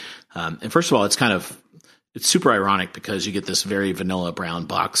today. And first of all, it's super ironic because you get this very vanilla brown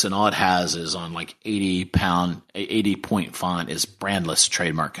box, and all it has is on 80 point font is Brandless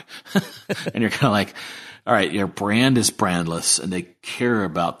trademark. And you're kind of like, all right, your brand is brandless, and they care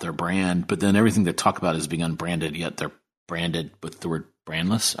about their brand, but then everything they talk about is being unbranded, yet they're branded with the word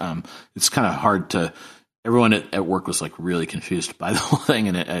brandless. It's kind of hard to. Everyone at work was really confused by the whole thing,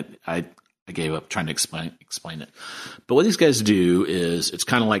 and I gave up trying to explain it. But what these guys do is it's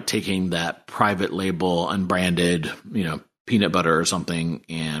kind of like taking that private label, unbranded, peanut butter or something,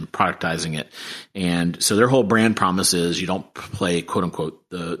 and productizing it. And so their whole brand promise is you don't pay, quote unquote,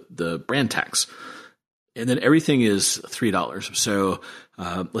 the brand tax. And then everything is $3. So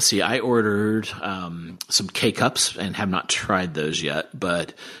let's see, I ordered some K-Cups and have not tried those yet.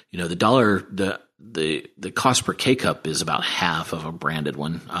 But the cost per K-Cup is about half of a branded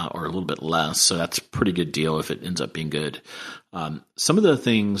one, or a little bit less. So that's a pretty good deal if it ends up being good. Some of the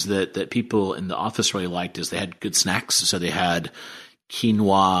things that people in the office really liked is they had good snacks. So they had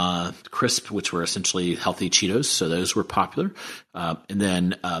quinoa crisp, which were essentially healthy Cheetos. So those were popular. And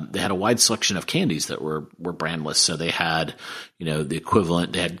then they had a wide selection of candies that were brandless. So they had, the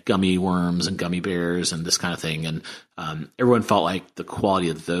equivalent. They had gummy worms and gummy bears and this kind of thing. And everyone felt like the quality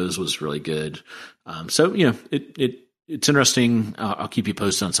of those was really good. So it's interesting. I'll keep you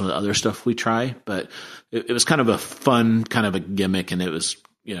posted on some of the other stuff we try, but it was kind of a fun kind of a gimmick, and it was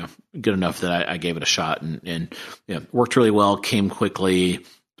good enough that I gave it a shot, and worked really well, came quickly.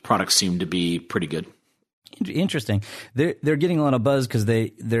 The products seemed to be pretty good. Interesting. They're getting a lot of buzz because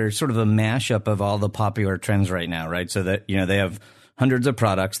they're sort of a mashup of all the popular trends right now, right? So that they have hundreds of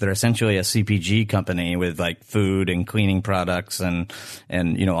products. They're essentially a CPG company with like food and cleaning products and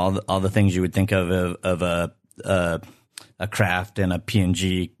all the things you would think of a Kraft and a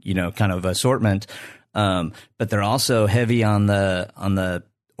P&G kind of assortment. But they're also heavy on the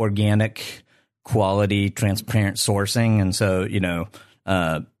organic quality, transparent sourcing. And so,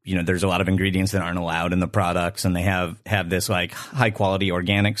 there's a lot of ingredients that aren't allowed in the products, and they have this like high quality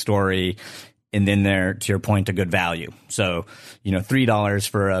organic story. And then they're, to your point, a good value. So, $3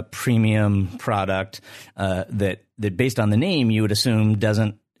 for a premium product, that based on the name, you would assume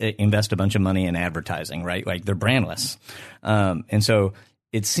doesn't invest a bunch of money in advertising, right? Like they're brandless. And so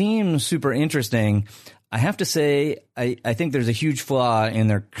it seems super interesting. I have to say, I think there's a huge flaw in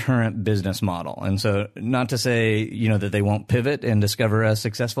their current business model. And so not to say, that they won't pivot and discover a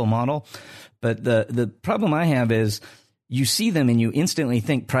successful model, but the problem I have is you see them and you instantly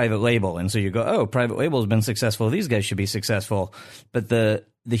think private label. And so you go, oh, private label has been successful. These guys should be successful. But the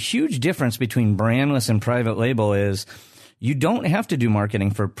huge difference between brandless and private label is you don't have to do marketing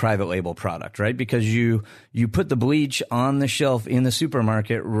for private label product, right? Because you put the bleach on the shelf in the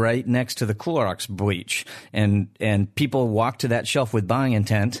supermarket right next to the Clorox bleach, and people walk to that shelf with buying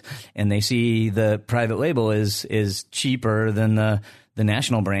intent, and they see the private label is cheaper than the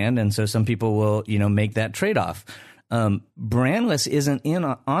national brand, and so some people will make that trade-off. Brandless isn't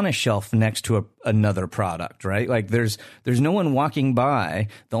on a shelf next to another product, right? Like there's no one walking by.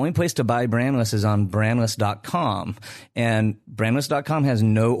 The only place to buy brandless is on brandless.com, and brandless.com has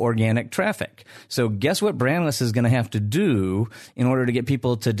no organic traffic. So guess what brandless is going to have to do in order to get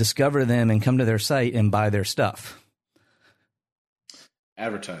people to discover them and come to their site and buy their stuff?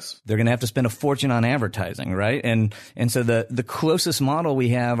 Advertise. They're going to have to spend a fortune on advertising, right? And so the closest model we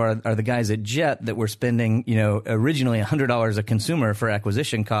have are the guys at Jet that were spending, originally $100 a consumer for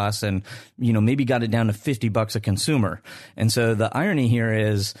acquisition costs, and maybe got it down to $50 a consumer. And so the irony here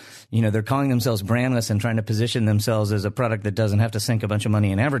is, they're calling themselves brandless and trying to position themselves as a product that doesn't have to sink a bunch of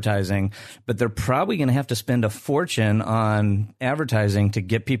money in advertising, but they're probably going to have to spend a fortune on advertising to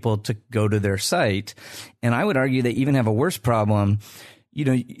get people to go to their site. And I would argue they even have a worse problem.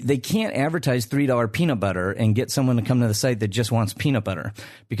 They can't advertise $3 peanut butter and get someone to come to the site that just wants peanut butter.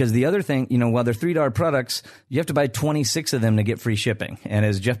 Because the other thing, while they're $3 products, you have to buy 26 of them to get free shipping. And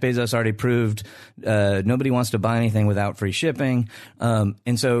as Jeff Bezos already proved, nobody wants to buy anything without free shipping.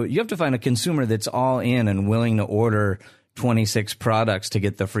 And so you have to find a consumer that's all in and willing to order 26 products to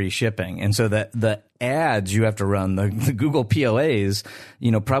get the free shipping. And so that the ads you have to run, the Google PLAs,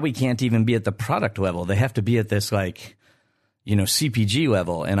 probably can't even be at the product level. They have to be at this CPG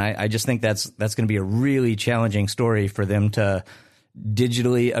level. And I just think that's going to be a really challenging story for them to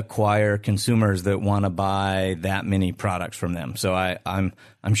digitally acquire consumers that want to buy that many products from them. So I'm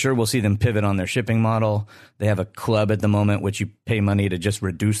sure we'll see them pivot on their shipping model. They have a club at the moment, which you pay money to just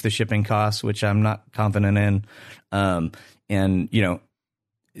reduce the shipping costs, which I'm not confident in.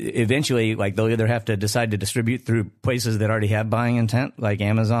 Eventually, they'll either have to decide to distribute through places that already have buying intent, like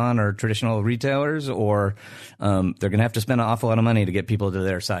Amazon or traditional retailers, or they're going to have to spend an awful lot of money to get people to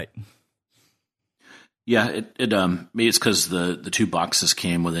their site. Yeah, maybe it's because the two boxes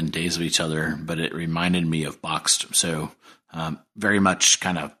came within days of each other, but it reminded me of Boxed. So very much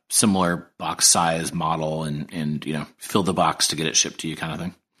kind of similar box size model, and fill the box to get it shipped to you kind of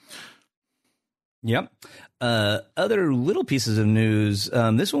thing. Yep. Other little pieces of news.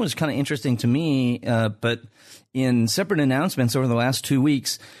 This one was kind of interesting to me, but in separate announcements over the last 2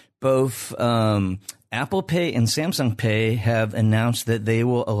 weeks, both Apple Pay and Samsung Pay have announced that they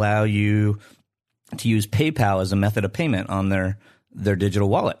will allow you to use PayPal as a method of payment on their digital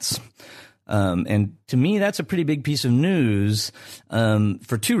wallets. And to me, that's a pretty big piece of news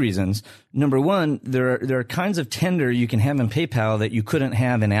for two reasons. Number one, there are kinds of tender you can have in PayPal that you couldn't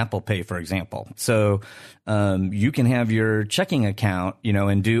have in Apple Pay, for example. So you can have your checking account,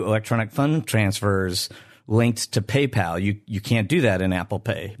 and do electronic fund transfers linked to PayPal. You can't do that in Apple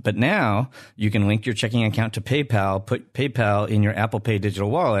Pay. But now you can link your checking account to PayPal, put PayPal in your Apple Pay digital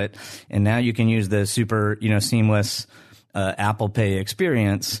wallet, and now you can use the super, seamless Apple Pay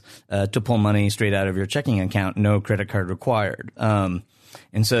experience to pull money straight out of your checking account, no credit card required. And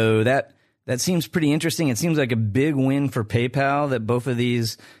so that seems pretty interesting. It seems like a big win for PayPal that both of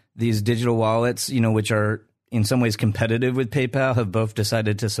these digital wallets, which are in some ways competitive with PayPal, have both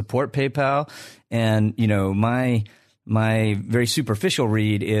decided to support PayPal. And, my very superficial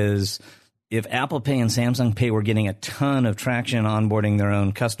read is if Apple Pay and Samsung Pay were getting a ton of traction onboarding their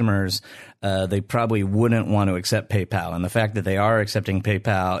own customers, they probably wouldn't want to accept PayPal. And the fact that they are accepting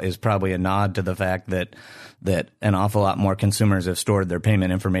PayPal is probably a nod to the fact that an awful lot more consumers have stored their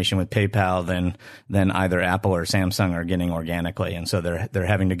payment information with PayPal than either Apple or Samsung are getting organically. And so they're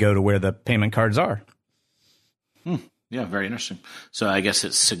having to go to where the payment cards are. Yeah, very interesting. So I guess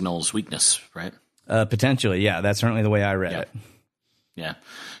it signals weakness, right? Potentially, yeah. That's certainly the way I read it. Yeah.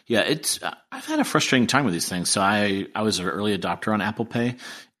 I've had a frustrating time with these things. So I was an early adopter on Apple Pay,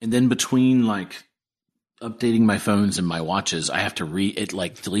 and then between updating my phones and my watches, I have to it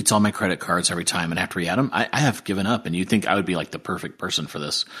deletes all my credit cards every time and I have to re-add them. I have given up, and you'd think I would be like the perfect person for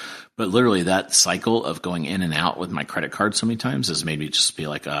this. But literally that cycle of going in and out with my credit card so many times has made me just be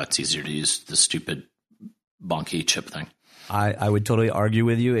like, it's easier to use the stupid bonky chip thing. I would totally argue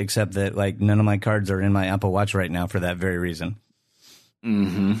with you, except that none of my cards are in my Apple Watch right now for that very reason.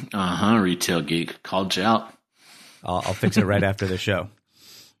 Retail geek called you out. I'll fix it right after the show.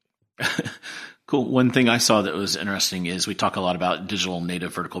 Cool. One thing I saw that was interesting is we talk a lot about digital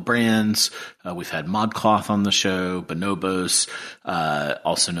native vertical brands. We've had ModCloth on the show, Bonobos,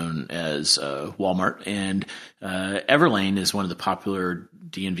 also known as Walmart, and Everlane is one of the popular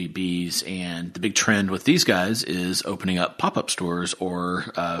DNVBs. And the big trend with these guys is opening up pop-up stores or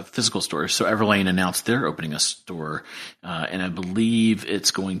physical stores. So Everlane announced they're opening a store, and I believe they're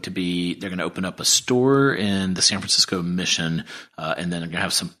going to open up a store in the San Francisco Mission, and then they're going to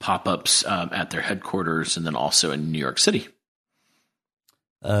have some pop-ups at their headquarters, and then also in New York City.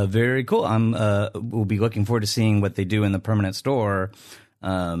 Very cool. We'll be looking forward to seeing what they do in the permanent store.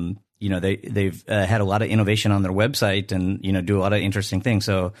 They've had a lot of innovation on their website and, do a lot of interesting things.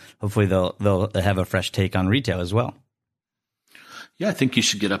 So hopefully they'll have a fresh take on retail as well. Yeah, I think you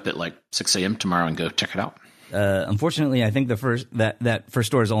should get up at 6 a.m. tomorrow and go check it out. Unfortunately, I think that first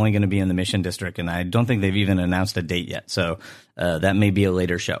store is only going to be in the Mission District, and I don't think they've even announced a date yet. So that may be a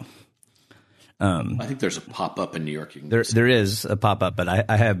later show. I think there's a pop-up in New York. There is a pop-up, but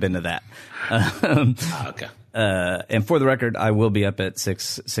I have been to that. Okay. And for the record, I will be up at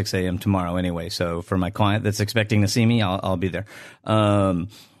 6 a.m. tomorrow anyway. So for my client that's expecting to see me, I'll be there.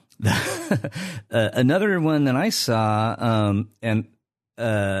 Another one that I saw,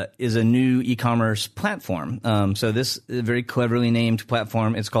 is a new e-commerce platform. So this very cleverly named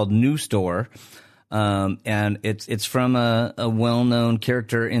platform, it's called New Store. And it's from a well-known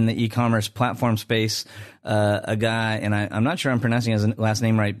character in the e-commerce platform space, a guy, and I'm not sure I'm pronouncing his last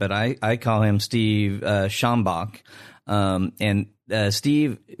name right, but I call him Steve Schambach. And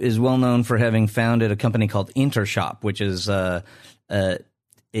Steve is well known for having founded a company called Intershop, which is a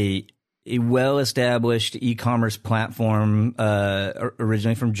well-established e-commerce platform,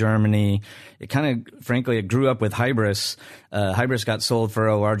 originally from Germany. It kind of, frankly, it grew up with Hybris. Hybris got sold for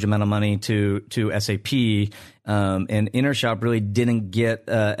a large amount of money to SAP, and Intershop really didn't get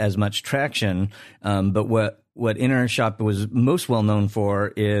as much traction. But what Intershop was most well known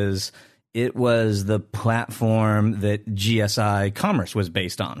for is it was the platform that GSI Commerce was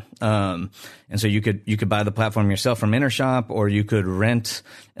based on. And so you could buy the platform yourself from Intershop, or you could rent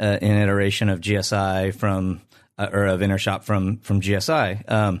an iteration of GSI or of Intershop from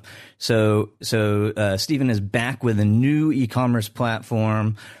GSI. So Stephen is back with a new e-commerce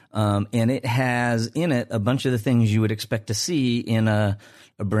platform, and it has in it a bunch of the things you would expect to see in a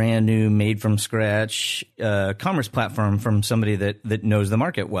brand new, made from scratch commerce platform from somebody that knows the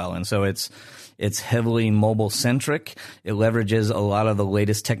market well. And so it's heavily mobile centric. It leverages a lot of the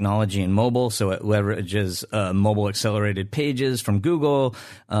latest technology in mobile. So it leverages mobile accelerated pages from Google.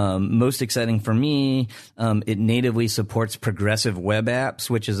 Most exciting for me, it natively supports progressive web apps,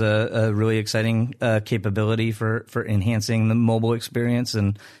 which is a really exciting capability for enhancing the mobile experience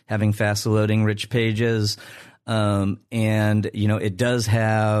and having fast loading rich pages. And, it does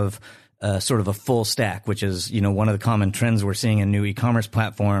have sort of a full stack, which is, one of the common trends we're seeing in new e-commerce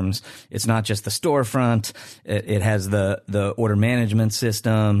platforms. It's not just the storefront. It has the order management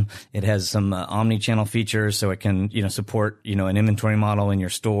system. It has some omni-channel features, so it can, support, an inventory model in your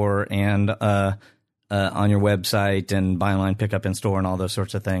store and on your website, and buy online, pick up in store, and all those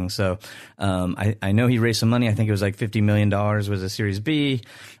sorts of things. So I know he raised some money. I think it was like $50 million was a Series B,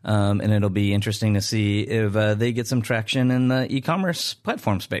 and it'll be interesting to see if they get some traction in the e-commerce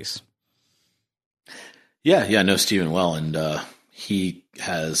platform space. Yeah, I know Stephen well, and he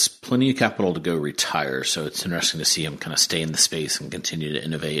has plenty of capital to go retire. So it's interesting to see him kind of stay in the space and continue to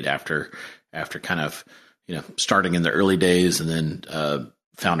innovate after kind of, starting in the early days and then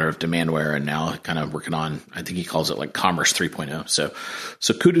founder of Demandware and now kind of working on, I think he calls it like Commerce 3.0.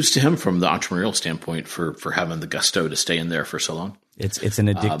 So kudos to him from the entrepreneurial standpoint for having the gusto to stay in there for so long. It's an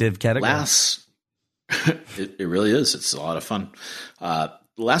addictive category. It really is. It's a lot of fun. The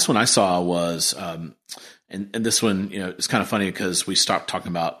last one I saw was, and this one, it's kind of funny because we stopped talking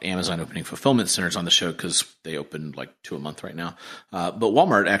about Amazon opening fulfillment centers on the show because they opened like 2 a month right now. But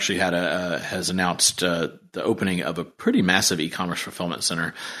Walmart actually has announced the opening of a pretty massive e-commerce fulfillment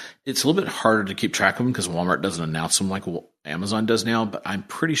center. It's a little bit harder to keep track of them because Walmart doesn't announce them like Amazon does now, but I'm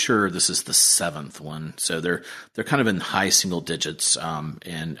pretty sure this is the 7th one. So they're kind of in high single digits.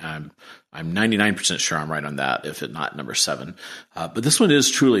 And I'm 99% sure I'm right on that, if it not number 7. But this one is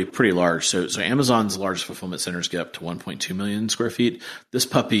truly pretty large. So Amazon's largest fulfillment centers get up to 1.2 million square feet. This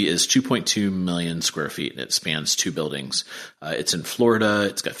puppy is 2.2 million square feet, and it spans 2 buildings. It's in Florida.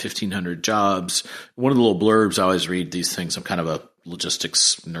 It's got 1,500 jobs. One of the little blurbs I always read these things, I'm kind of a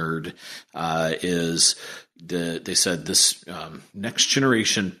logistics nerd, they said this next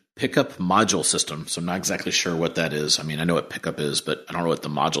generation pickup module system. So I'm not exactly sure what that is. I mean, I know what pickup is, but I don't know what the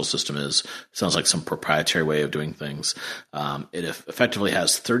module system is. It sounds like some proprietary way of doing things. It effectively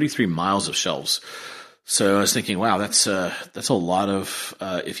has 33 miles of shelves. So I was thinking, wow, that's a lot of,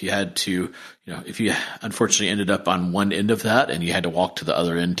 if you had to, if you unfortunately ended up on one end of that and you had to walk to the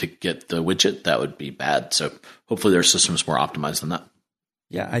other end to get the widget, that would be bad. So hopefully their system's more optimized than that.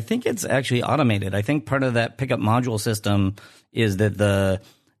 Yeah, I think it's actually automated. I think part of that pickup module system is that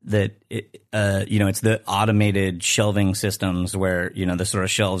it's the automated shelving systems where, the sort of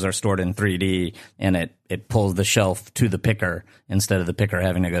shelves are stored in 3D and it pulls the shelf to the picker instead of the picker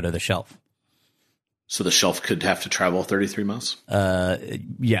having to go to the shelf. So the shelf could have to travel 33 miles?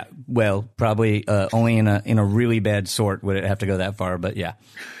 Yeah. Well, probably only in a really bad sort would it have to go that far, but yeah.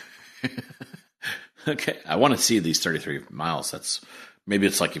 Okay. I want to see these 33 miles. Maybe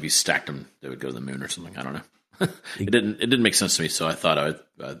it's like if you stacked them, they would go to the moon or something. I don't know. It didn't make sense to me, so I thought I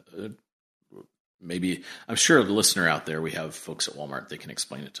would maybe. I'm sure the listener out there, we have folks at Walmart, they can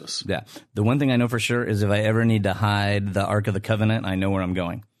explain it to us. Yeah. The one thing I know for sure is if I ever need to hide the Ark of the Covenant, I know where I'm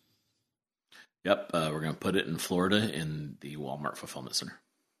going. Yep, we're going to put it in Florida in the Walmart Fulfillment Center.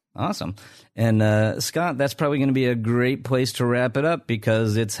 Awesome. And Scott, that's probably going to be a great place to wrap it up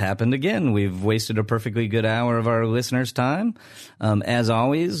because it's happened again. We've wasted a perfectly good hour of our listeners' time. As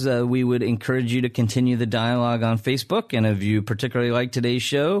always, we would encourage you to continue the dialogue on Facebook. And if you particularly like today's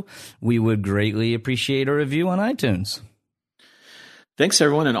show, we would greatly appreciate a review on iTunes. Thanks,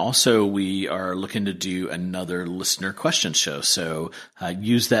 everyone. And also, we are looking to do another listener question show. So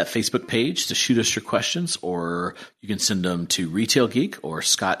use that Facebook page to shoot us your questions, or you can send them to Retail Geek or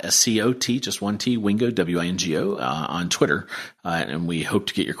Scott, S-C-O-T, just one T, Wingo, W-I-N-G-O, on Twitter. And we hope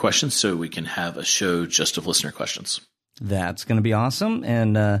to get your questions so we can have a show just of listener questions. That's going to be awesome.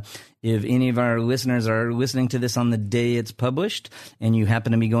 And if any of our listeners are listening to this on the day it's published and you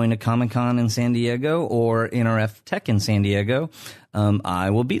happen to be going to Comic-Con in San Diego or NRF Tech in San Diego,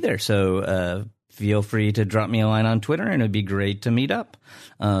 I will be there. So feel free to drop me a line on Twitter, and it'd be great to meet up.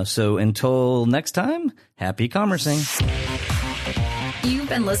 So until next time, happy commercing. You've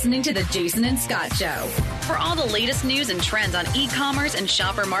been listening to the Jason and Scott Show. For all the latest news and trends on e-commerce and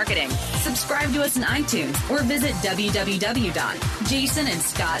shopper marketing, subscribe to us on iTunes or visit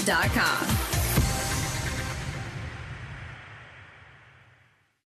www.jasonandscott.com.